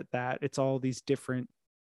gets at that. It's all these different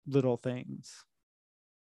little things.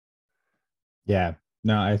 Yeah,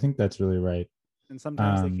 no, I think that's really right. And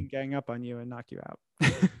sometimes they can gang up on you and knock you out.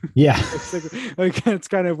 Yeah. It's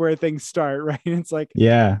kind of where things start, right? It's like,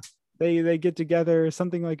 Yeah. They get together,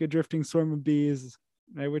 something like a drifting swarm of bees,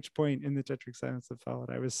 at which point in the tetric silence that followed,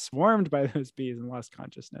 I was swarmed by those bees and lost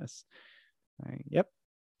consciousness. Yep.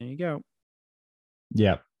 There you go.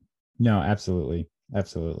 Yeah. No, absolutely.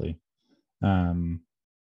 Absolutely. And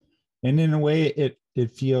in a way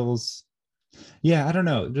it feels, yeah, I don't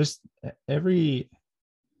know, just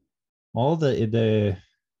all the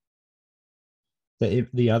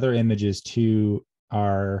other images too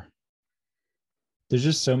are, there's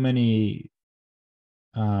just so many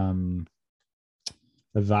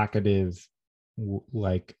evocative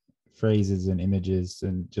like phrases and images,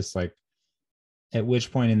 and just like at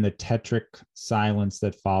which point in the tetric silence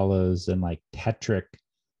that follows, and like tetric,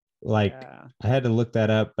 like Yeah. I had to look that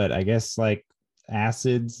up, but I guess like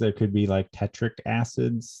acids, there could be like tetric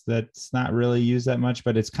acids that's not really used that much,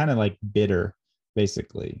 but it's kind of like bitter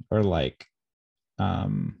basically, or like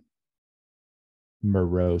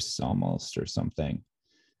morose almost or something.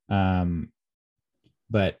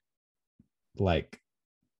 But like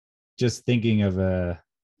just thinking of the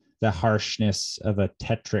harshness of a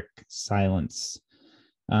tetric silence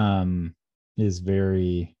is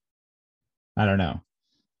very, I don't know.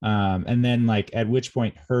 And then like at which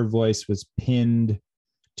point her voice was pinned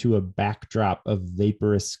to a backdrop of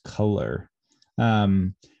vaporous color,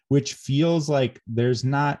 which feels like there's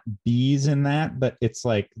not bees in that, but it's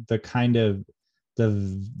like the kind of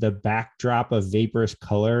the backdrop of vaporous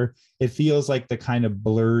color. It feels like the kind of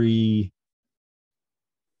blurry,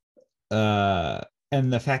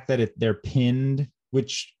 and the fact that they're pinned,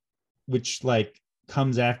 which like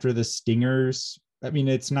comes after the stingers. I mean,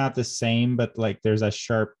 it's not the same, but like there's a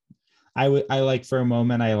sharp. I like for a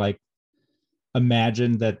moment, I like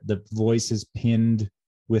imagined that the voice is pinned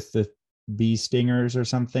with the bee stingers or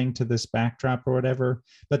something to this backdrop or whatever.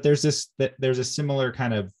 But there's a similar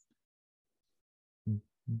kind of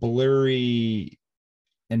blurry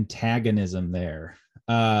antagonism there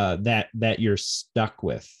that you're stuck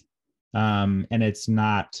with. And it's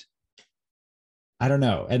not, I don't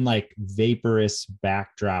know. And like vaporous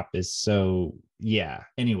backdrop is so, yeah.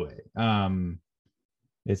 Anyway,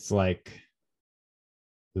 it's like,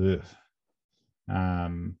 ugh.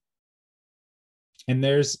 And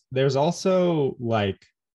there's also like,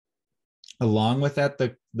 along with that,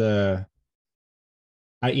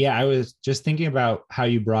 I was just thinking about how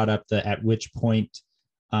you brought up the at which point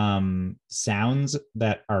sounds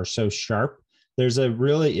that are so sharp. There's a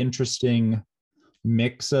really interesting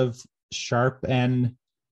mix of sharp and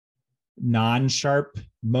non-sharp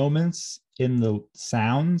moments in the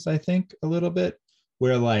sounds, I think, a little bit,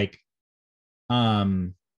 where like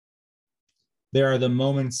there are the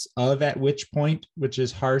moments of at which point, which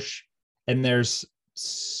is harsh, and there's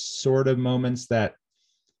sort of moments that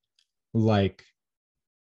like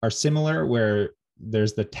are similar, where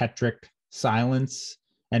there's the tetric silence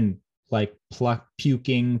and like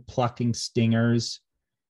plucking stingers,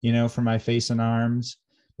 from my face and arms.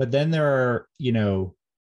 But then there are, it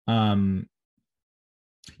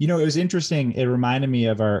was interesting. It reminded me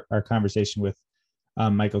of our conversation with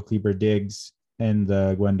Michael Kleber Diggs and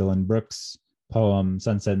the Gwendolyn Brooks poem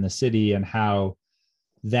Sunset in the City, and how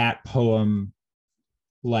that poem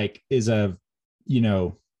like is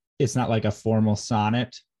it's not like a formal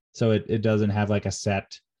sonnet, so it doesn't have like a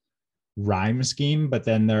set rhyme scheme, but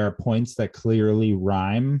then there are points that clearly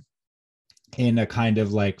rhyme in a kind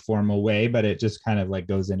of like formal way, but it just kind of like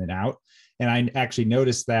goes in and out. And I actually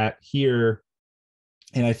noticed that here,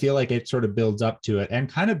 and I feel like it sort of builds up to it, and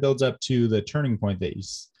kind of builds up to the turning point that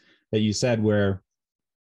you said, where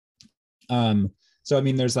so I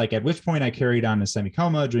mean, there's like at which point I carried on a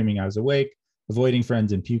semicoma, dreaming I was awake, avoiding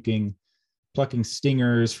friends and puking, plucking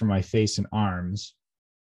stingers from my face and arms.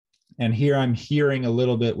 And here I'm hearing a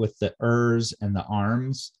little bit with the ers and the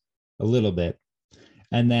arms, a little bit.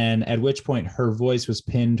 And then at which point her voice was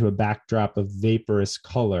pinned to a backdrop of vaporous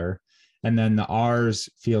color. And then the R's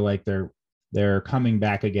feel like they're coming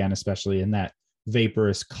back again, especially in that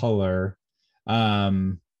vaporous color.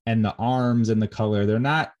 And the arms and the color, they're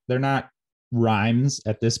not rhymes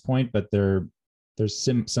at this point, but there's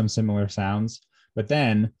some similar sounds. But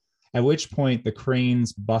then at which point the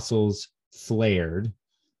crane's bustles flared,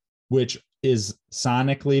 which is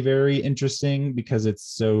sonically very interesting because it's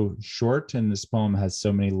so short, and this poem has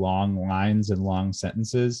so many long lines and long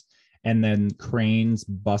sentences. And then crane's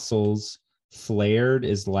bustles flared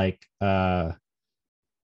is like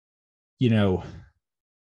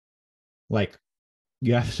like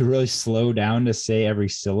you have to really slow down to say every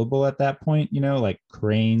syllable at that point, like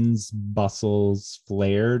crane's bustles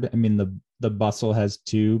flared. I mean, the bustle has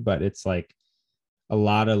two, but it's like a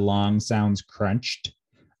lot of long sounds crunched.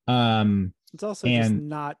 It's also just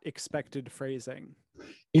not expected phrasing.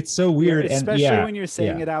 It's so weird. Especially when you're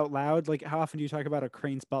saying it out loud. Like, how often do you talk about a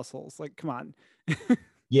crane's bustles? Like, come on.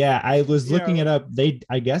 Yeah, I was looking it up.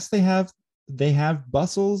 I guess they have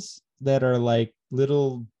bustles that are like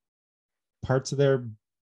little parts of their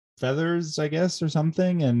feathers, I guess, or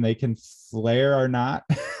something, and they can flare or not.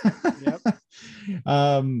 Yep.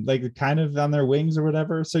 Like kind of on their wings or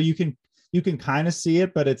whatever. So you can kind of see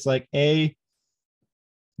it, but it's like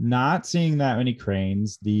not seeing that many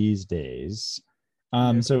cranes these days.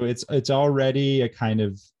 So it's already a kind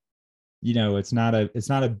of, it's not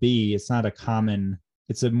a bee, it's not a common,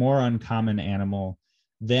 it's a more uncommon animal.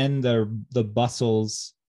 Then the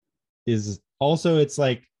bustles is also, it's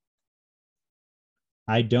like,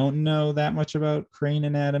 I don't know that much about crane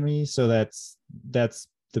anatomy, so that's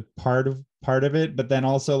the part of it. But then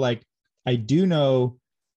also, like, I do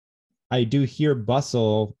hear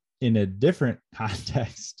bustle in a different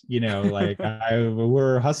context, like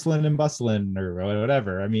we're hustling and bustling or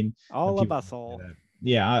whatever. I mean, all a bustle.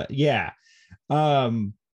 Yeah.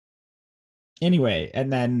 Anyway,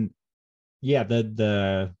 and then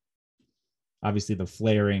the obviously the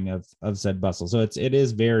flaring of said bustle. So it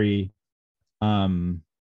is very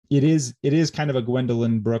it is kind of a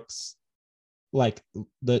Gwendolyn Brooks, like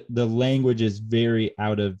the language is very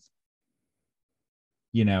out of,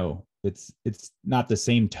 it's not the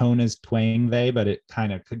same tone as twang they, but it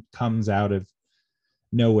kind of comes out of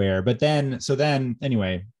nowhere. But then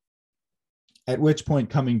anyway, at which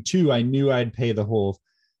point coming to, I knew I'd pay the whole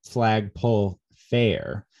flagpole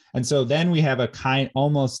fare. And so then we have a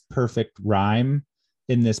almost perfect rhyme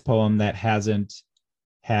in this poem that hasn't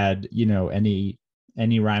had,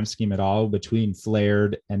 any rhyme scheme at all between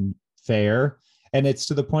flared and fair. And it's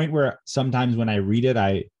to the point where sometimes when I read it,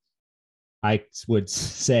 I would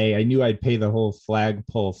say I knew I'd pay the whole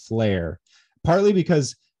flagpole flare, partly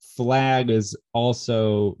because flag is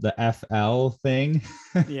also the FL thing.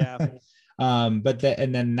 Yeah. But that,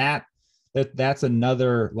 and then that's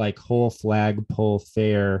another like whole flag pole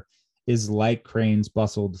fair is like Crane's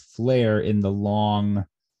Bustled Flare in the long,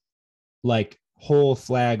 like whole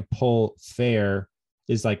flag pole fair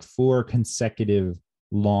is like 4 consecutive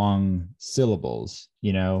long syllables,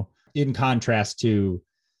 you know, in contrast to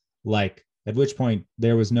like at which point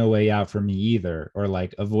there was no way out for me either, or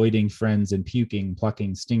like avoiding friends and puking,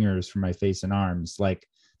 plucking stingers from my face and arms. Like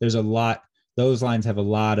there's a lot, those lines have a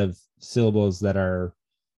lot of syllables that are,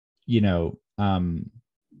 you know,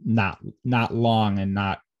 not long and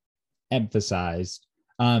not emphasized.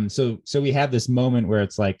 So we have this moment where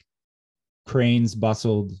it's like Crane's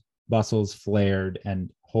bustles flared and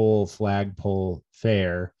whole flagpole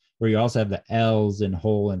fair, where you also have the L's in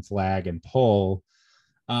whole and flag and pole.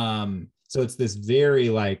 So it's this very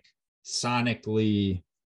like sonically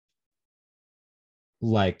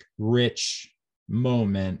like rich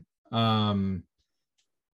moment. They're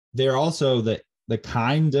also the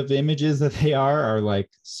kind of images that they are like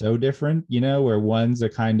so different, you know, where one's a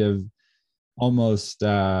kind of almost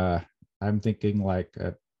I'm thinking like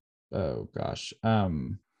oh gosh,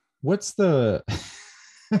 what's the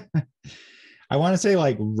I want to say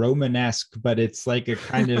like Romanesque, but it's like a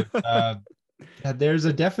kind of there's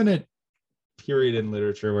a definite period in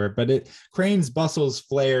literature where, but Crane's Bustles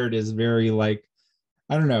Flared is very like,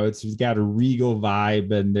 I don't know, it's got a regal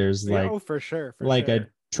vibe, and there's like, oh, for sure, like a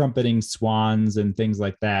trumpeting swans and things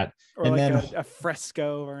like that, or and like then a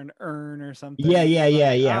fresco or an urn or something. Yeah,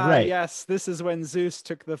 right. Yes, this is when Zeus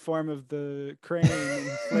took the form of the crane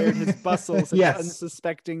and flared his bustles at Yes. the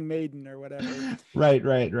unsuspecting maiden or whatever. Right.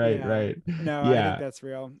 No, Yeah. I think that's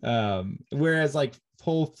real. Whereas like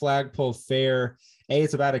Pole Flagpole Fair,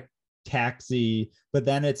 it's about a taxi, but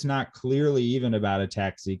then it's not clearly even about a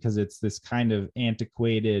taxi because it's this kind of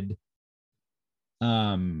antiquated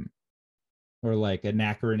or like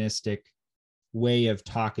anachronistic way of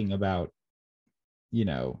talking about, you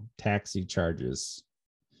know, taxi charges.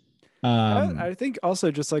 I think also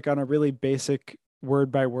just like on a really basic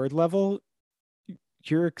word by word level,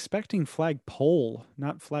 you're expecting flagpole,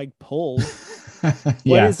 not flagpole.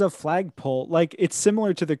 What is a flagpole? Like it's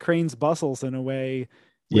similar to the Crane's Bustles in a way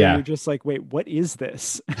where you're just like, wait, what is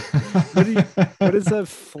this? What is a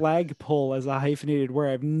flagpole as a hyphenated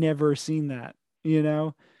word? I've never seen that, you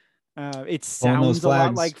know? It sounds a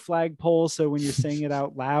lot like flagpole. So when you're saying it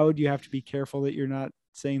out loud, you have to be careful that you're not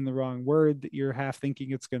saying the wrong word that you're half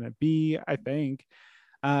thinking it's going to be, I think.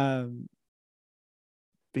 But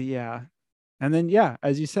yeah. And then, yeah,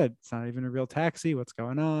 as you said, it's not even a real taxi. What's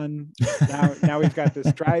going on? Now we've got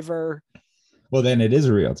this driver. Well, then it is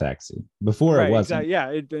a real taxi. Before it wasn't. Exactly.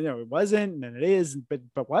 Yeah, it wasn't, and then it is.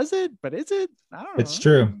 But was it? But is it? I don't know. It's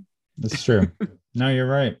true. It's true. No, you're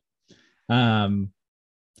right.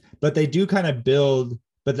 But they do kind of build.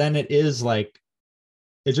 But then it is like,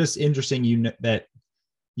 it's just interesting. That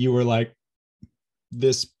you were like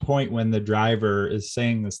this point when the driver is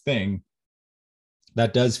saying this thing.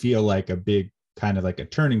 That does feel like a big kind of like a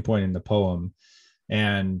turning point in the poem,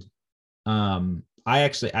 and I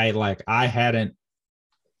hadn't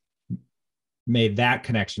made that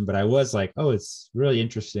connection, but I was like, oh, it's really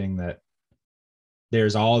interesting that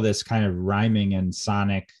there's all this kind of rhyming and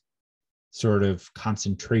sonic sort of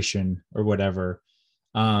concentration or whatever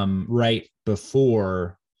right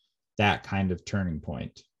before that kind of turning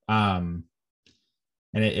point. And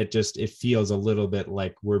it feels a little bit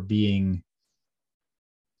like we're being,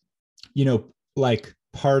 you know, like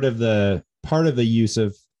part of the use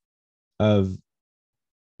of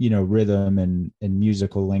you know, rhythm and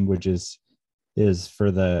musical languages is for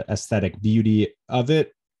the aesthetic beauty of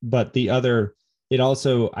it, but it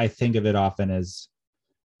also, I think of it often as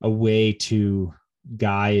a way to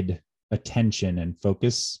guide attention and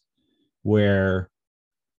focus, where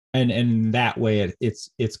and that way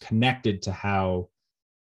it's connected to how,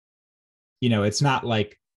 you know, it's not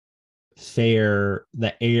like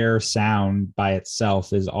the air sound by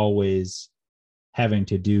itself is always having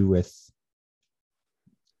to do with,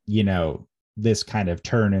 you know, this kind of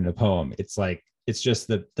turn in a poem. It's like, it's just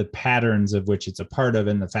the patterns of which it's a part of,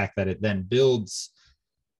 and the fact that it then builds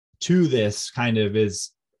to this kind of is,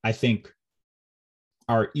 I think,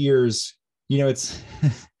 our ears, you know, it's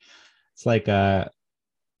it's like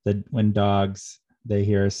when dogs, they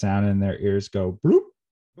hear a sound and their ears go bloop.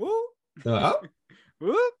 They're like,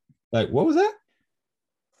 oh, like, what was that?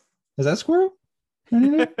 Is that a squirrel? I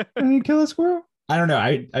need to kill a squirrel. I don't know.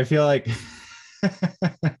 I feel like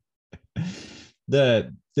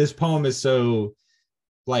this poem is so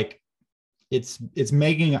like it's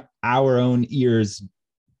making our own ears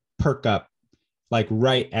perk up like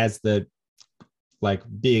right as the like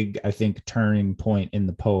big, I think, turning point in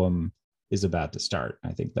the poem is about to start.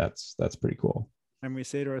 I think that's pretty cool. And we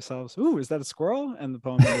say to ourselves, "Ooh, is that a squirrel?" And the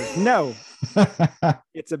poem says, "No,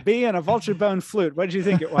 it's a bee and a vulture bone flute. What did you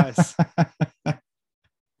think it was?"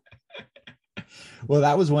 Well,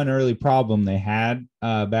 that was one early problem they had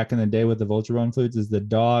back in the day with the vulture bone flutes, is the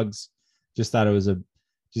dogs just thought it was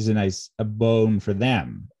just a bone for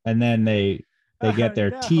them, and then they get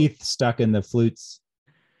their teeth stuck in the flute's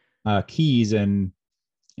keys, and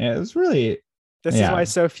it was really. This is why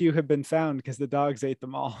so few have been found, because the dogs ate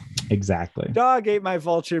them all. Exactly. Dog ate my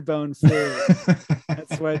vulture bone flute.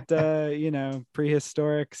 That's what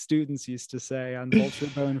prehistoric students used to say on vulture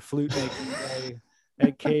bone flute making day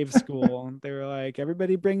at cave school. They were like,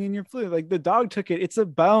 "Everybody bring in your flute." Like, the dog took it. It's a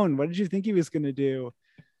bone. What did you think he was going to do?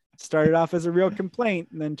 Started off as a real complaint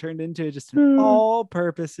and then turned into just an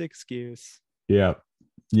all-purpose excuse. Yep.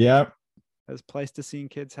 As Pleistocene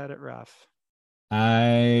kids had it rough.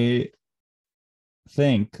 I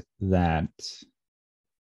think that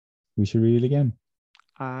we should read it again.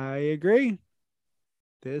 I agree.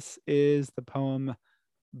 This is the poem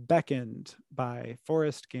Beckoned by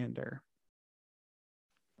Forrest Gander.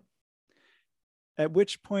 At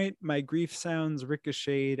which point my grief sounds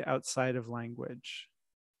ricocheted outside of language.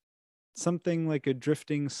 Something like a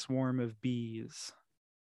drifting swarm of bees.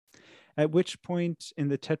 At which point, in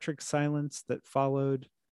the tetric silence that followed,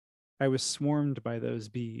 I was swarmed by those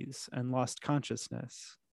bees and lost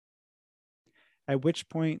consciousness. At which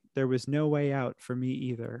point, there was no way out for me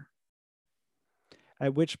either.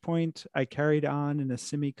 At which point, I carried on in a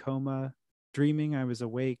semi-coma, dreaming I was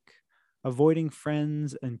awake, avoiding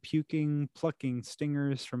friends and plucking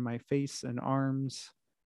stingers from my face and arms.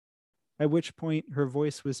 At which point, her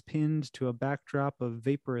voice was pinned to a backdrop of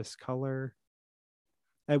vaporous color.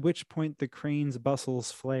 At which point, the crane's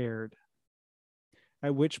bustles flared.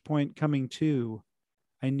 At which point, coming to,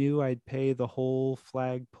 I knew I'd pay the whole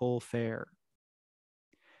flagpole fare.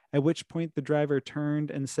 At which point, the driver turned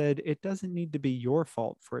and said, "It doesn't need to be your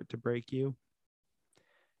fault for it to break you."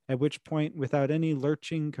 At which point, without any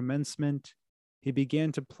lurching commencement, he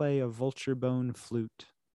began to play a vulture bone flute.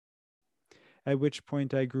 At which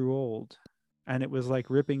point I grew old, and it was like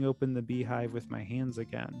ripping open the beehive with my hands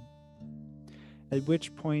again. At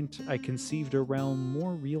which point I conceived a realm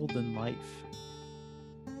more real than life.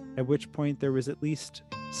 At which point there was at least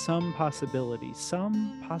some possibility,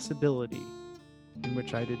 in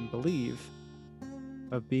which I didn't believe,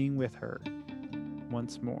 of being with her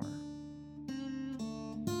once more.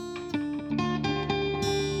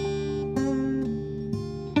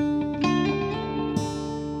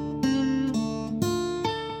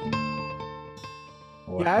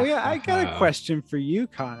 Yeah, I got a question for you,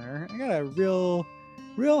 Connor. I got a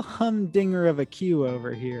real humdinger of a cue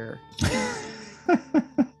over here.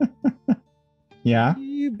 Yeah.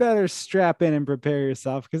 You better strap in and prepare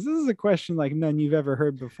yourself, because this is a question like none you've ever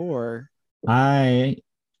heard before. I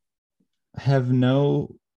have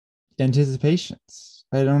no anticipations.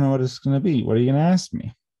 I don't know what it's going to be. What are you going to ask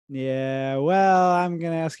me? Yeah, well, I'm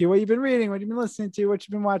going to ask you what you've been reading, what you've been listening to, what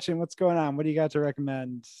you've been watching, what's going on, what do you got to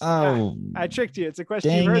recommend? Oh, I tricked you. It's a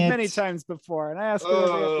question you've heard many times before, and I ask it every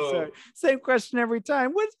episode. Same question every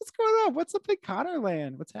time. What's going on? What's up in Connor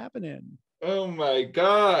land? What's happening? Oh my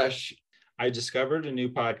gosh. I discovered a new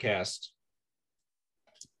podcast,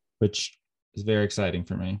 which is very exciting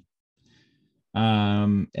for me.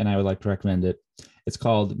 And I would like to recommend it. It's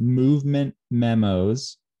called Movement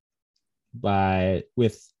Memos hosted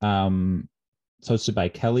by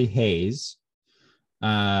Kelly Hayes.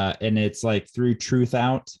 And it's like through Truth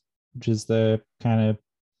Out, which is the kind of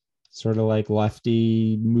sort of like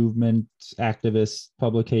lefty movement activist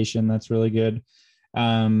publication that's really good.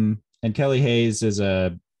 And Kelly Hayes is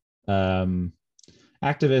a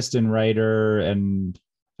activist and writer, and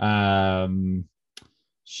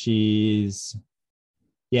she's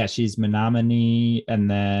Menominee, and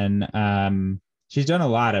then she's done a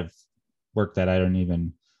lot of work that I don't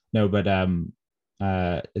even know, but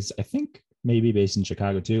is I think maybe based in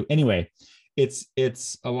Chicago too. Anyway, it's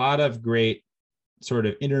a lot of great sort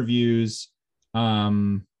of interviews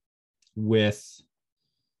with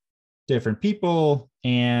different people,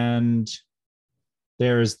 and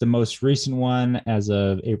there's the most recent one as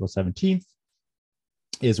of April 17th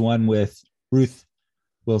is one with Ruth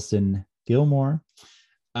Wilson Gilmore,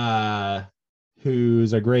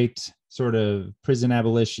 who's a great sort of prison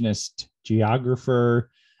abolitionist geographer,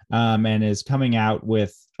 and is coming out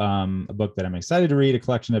with a book that I'm excited to read, a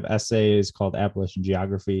collection of essays called Abolition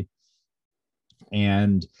Geography.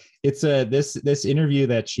 And it's this interview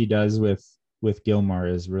that she does with Gilmore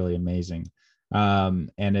is really amazing. And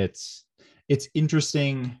it's it's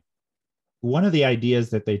interesting. One of the ideas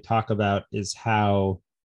that they talk about is how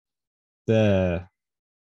the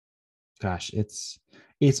it's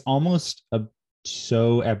almost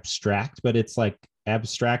so abstract, but it's like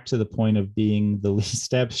abstract to the point of being the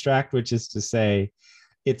least abstract, which is to say,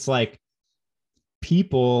 it's like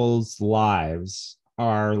people's lives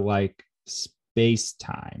are like space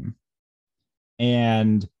time.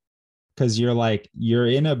 And because you're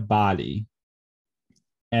in a body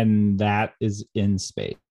and that is in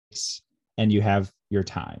space and you have your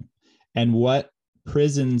time. And what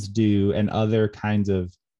prisons do and other kinds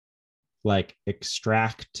of like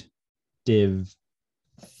extractive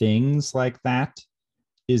things like that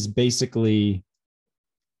is basically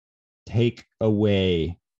take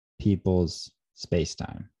away people's space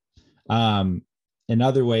time.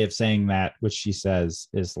 Another way of saying that, which she says,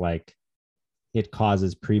 is like it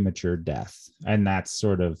causes premature death. And that's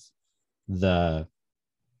sort of the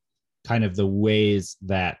kind of the ways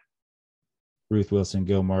that Ruth Wilson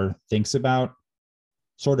Gilmore thinks about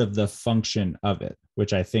sort of the function of it,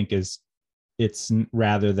 which I think is it's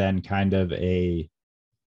rather than kind of a,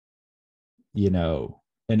 you know,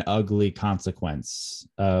 an ugly consequence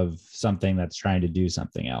of something that's trying to do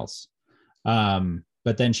something else.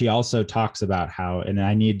 But then she also talks about how, and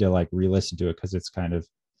I need to like re-listen to it because it's kind of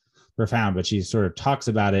profound, but she sort of talks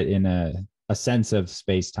about it in a sense of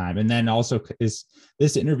space-time. And then also is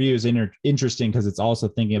this interview is interesting because it's also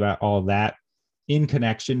thinking about all of that in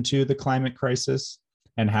connection to the climate crisis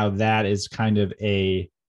and how that is kind of a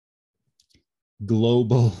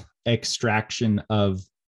global extraction of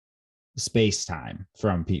space-time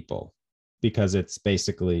from people, because it's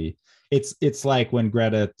basically it's like when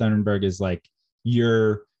Greta Thunberg is like,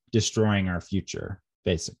 you're destroying our future,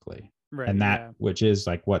 basically. Right, and that which is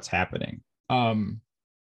like what's happening.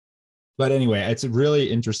 But anyway, it's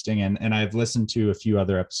really interesting, and I've listened to a few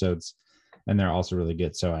other episodes and they're also really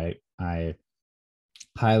good. So I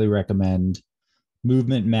highly recommend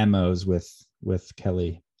Movement Memos with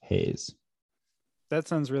Kelly Hayes. That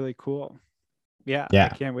sounds really cool. Yeah. I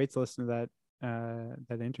can't wait to listen to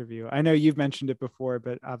that interview. I know you've mentioned it before,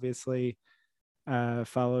 but obviously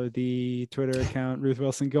follow the Twitter account Ruth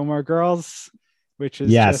Wilson Gilmore Girls, which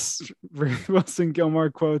is just Ruth Wilson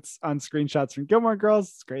Gilmore quotes on screenshots from Gilmore Girls.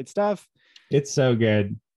 It's great stuff. It's so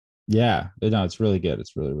good. Yeah, no, it's really good.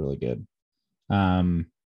 It's really, really good.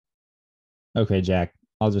 Okay, Jack,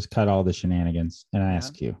 I'll just cut all the shenanigans and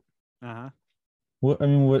ask you.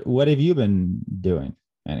 What have you been doing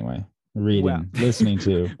anyway? Reading, listening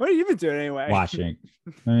to. What have you been doing anyway? Watching.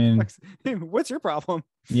 I mean, what's your problem?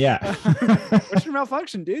 Yeah. What's your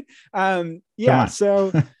malfunction, dude?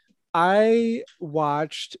 So I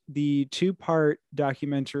watched the 2-part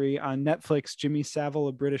documentary on Netflix, Jimmy Savile,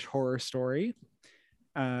 A British Horror Story.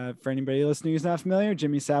 For anybody listening who's not familiar,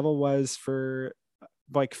 Jimmy Savile was for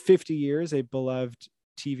like 50 years a beloved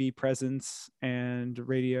TV presence and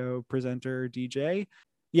radio presenter, DJ.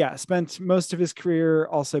 Spent most of his career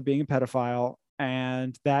also being a pedophile.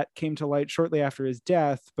 And that came to light shortly after his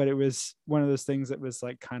death. But it was one of those things that was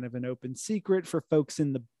like kind of an open secret for folks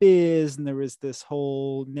in the biz. And there was this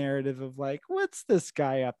whole narrative of like, what's this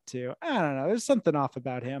guy up to? I don't know. There's something off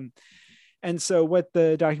about him. And so what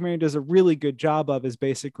the documentary does a really good job of is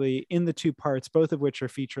basically in the 2 parts, both of which are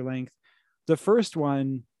feature length. The first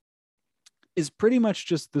one is pretty much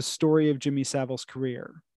just the story of Jimmy Savile's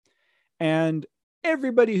career. And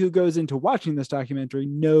everybody who goes into watching this documentary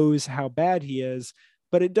knows how bad he is,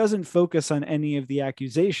 but it doesn't focus on any of the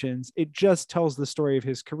accusations. It just tells the story of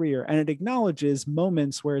his career. And it acknowledges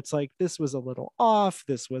moments where it's like, this was a little off.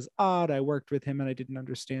 This was odd. I worked with him and I didn't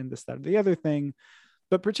understand this, that, or the other thing.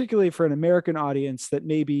 But particularly for an American audience that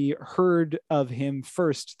maybe heard of him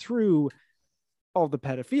first through all the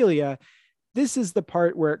pedophilia, this is the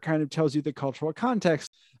part where it kind of tells you the cultural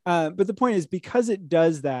context. But the point is, because it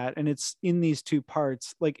does that, and it's in these 2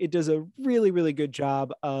 parts, like it does a really, really good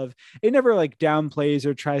job of, it never like downplays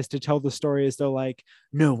or tries to tell the story as though like,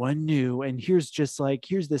 no one knew. And here's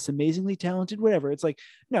this amazingly talented, whatever. It's like,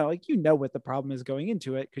 no, like, you know what the problem is going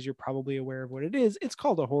into it because you're probably aware of what it is. It's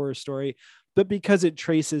called a horror story, but because it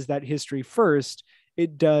traces that history first,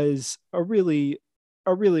 it does a really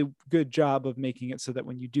good job of making it so that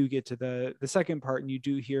when you do get to the second part and you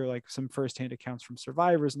do hear like some firsthand accounts from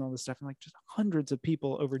survivors and all this stuff, and like just hundreds of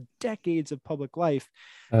people over decades of public life,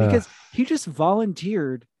 because he just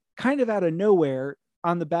volunteered kind of out of nowhere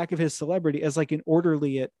on the back of his celebrity as like an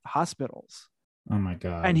orderly at hospitals. Oh my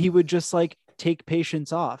God. And he would just like take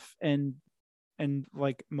patients off and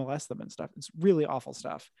like molest them and stuff. It's really awful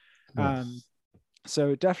stuff.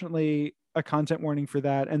 So definitely a content warning for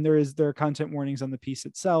that. And there are content warnings on the piece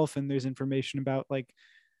itself. And there's information about like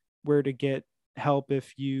where to get help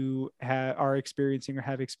if you are experiencing or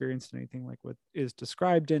have experienced anything like what is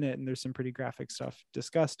described in it. And there's some pretty graphic stuff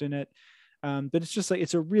discussed in it. But it's just like,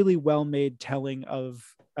 it's a really well-made telling of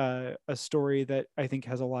a story that I think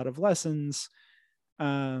has a lot of lessons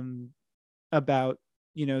about,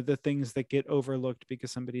 you know, the things that get overlooked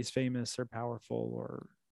because somebody's famous or powerful or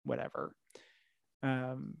whatever.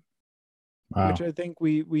 Wow. Which I think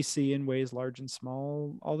we see in ways large and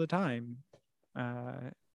small all the time.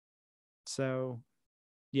 So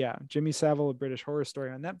yeah, Jimmy Savile, A British Horror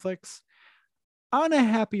Story on Netflix. On a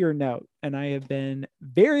happier note, and I have been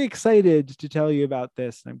very excited to tell you about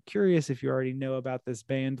this, and I'm curious if you already know about this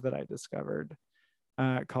band that I discovered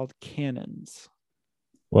called Cannons.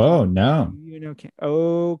 Whoa, no. You know,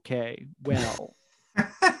 okay, well.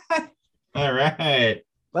 All right.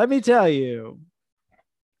 Let me tell you,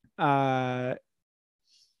 I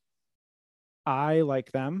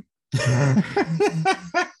like them.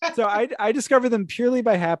 So I discovered them purely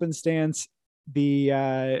by happenstance.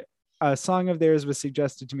 A song of theirs was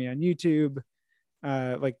suggested to me on YouTube,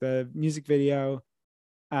 like the music video,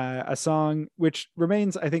 a song which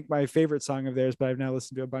remains, I think, my favorite song of theirs, but I've now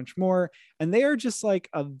listened to a bunch more. And they are just like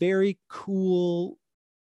a very cool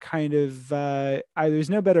kind of, there's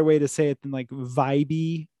no better way to say it than like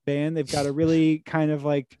vibey band. They've got a really kind of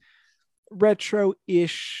like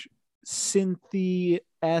retro-ish,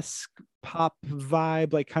 synthy-esque pop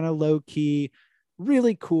vibe, like kind of low-key,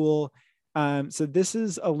 really cool. So this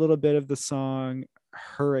is a little bit of the song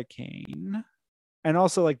Hurricane, and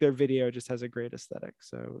also like their video just has a great aesthetic.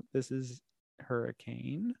 So this is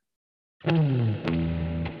Hurricane.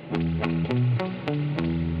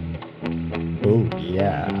 Oh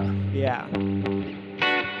yeah. Yeah.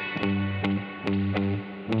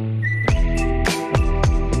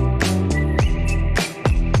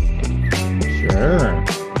 Sure.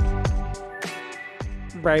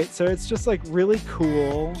 Right. So it's just like really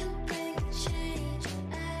cool.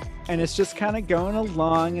 And it's just kind of going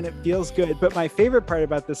along and it feels good. But my favorite part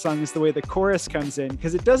about this song is the way the chorus comes in,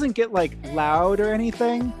 because it doesn't get like loud or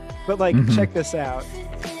anything, but like, check this out.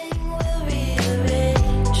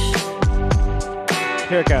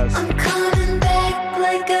 Here it goes. I'm coming back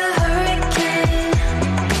like a hurricane.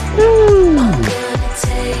 Woo! I'm gonna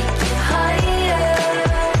take you higher.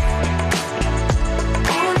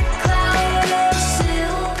 On a cloud of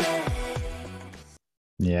silver.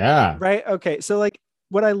 Yeah. Right. Okay. So like,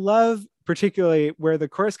 what I love particularly where the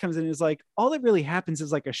chorus comes in is like, all that really happens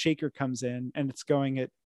is like a shaker comes in and it's going at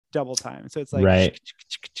double time. So it's like, right.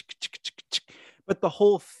 But the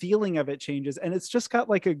whole feeling of it changes. And it's just got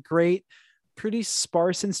like a great, pretty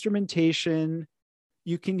sparse instrumentation.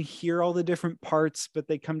 You can hear all the different parts, but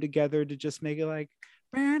they come together to just make it like,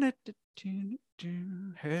 hurricane.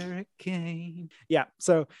 Yeah,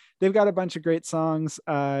 so they've got a bunch of great songs.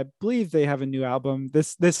 I believe they have a new album.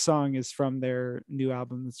 This song is from their new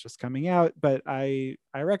album that's just coming out, but I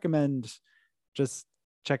recommend just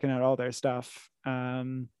checking out all their stuff.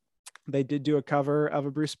 They did do a cover of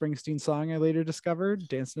a Bruce Springsteen song I later discovered,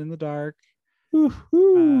 Dancing in the Dark. It's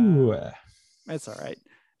all right.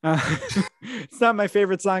 It's not my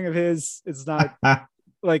favorite song of his. It's not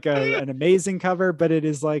like an amazing cover, but it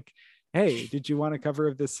is like, hey, did you want a cover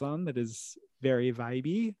of this song that is very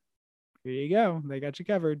vibey? Here you go. They got you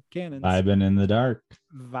covered. Cannons. Vibing in the dark.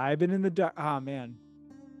 Vibing in the dark. Oh, man.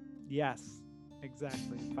 Yes,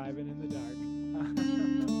 exactly. Vibing in the dark.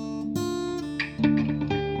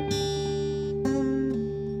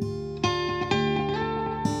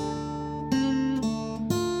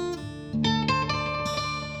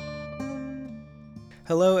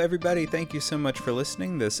 Hello, everybody. Thank you so much for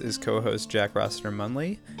listening. This is co-host Jack Rossiter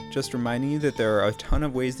Munley. Just reminding you that there are a ton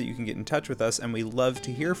of ways that you can get in touch with us, and we love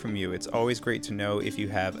to hear from you. It's always great to know if you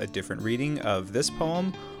have a different reading of this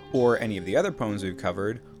poem or any of the other poems we've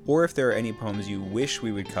covered, or if there are any poems you wish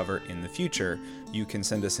we would cover in the future. You can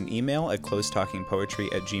send us an email at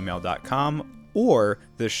closetalkingpoetry@gmail.com, or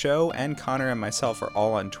the show and Connor and myself are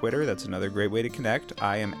all on Twitter. That's another great way to connect.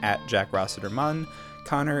 I am at Jack Rossiter Munn.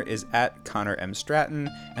 Connor is at Connor M. Stratton,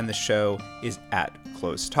 and the show is at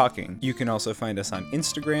Close Talking. You can also find us on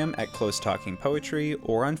Instagram at Close Talking Poetry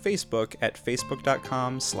or on Facebook at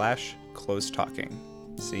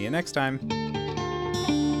facebook.com/closetalking. See you next time.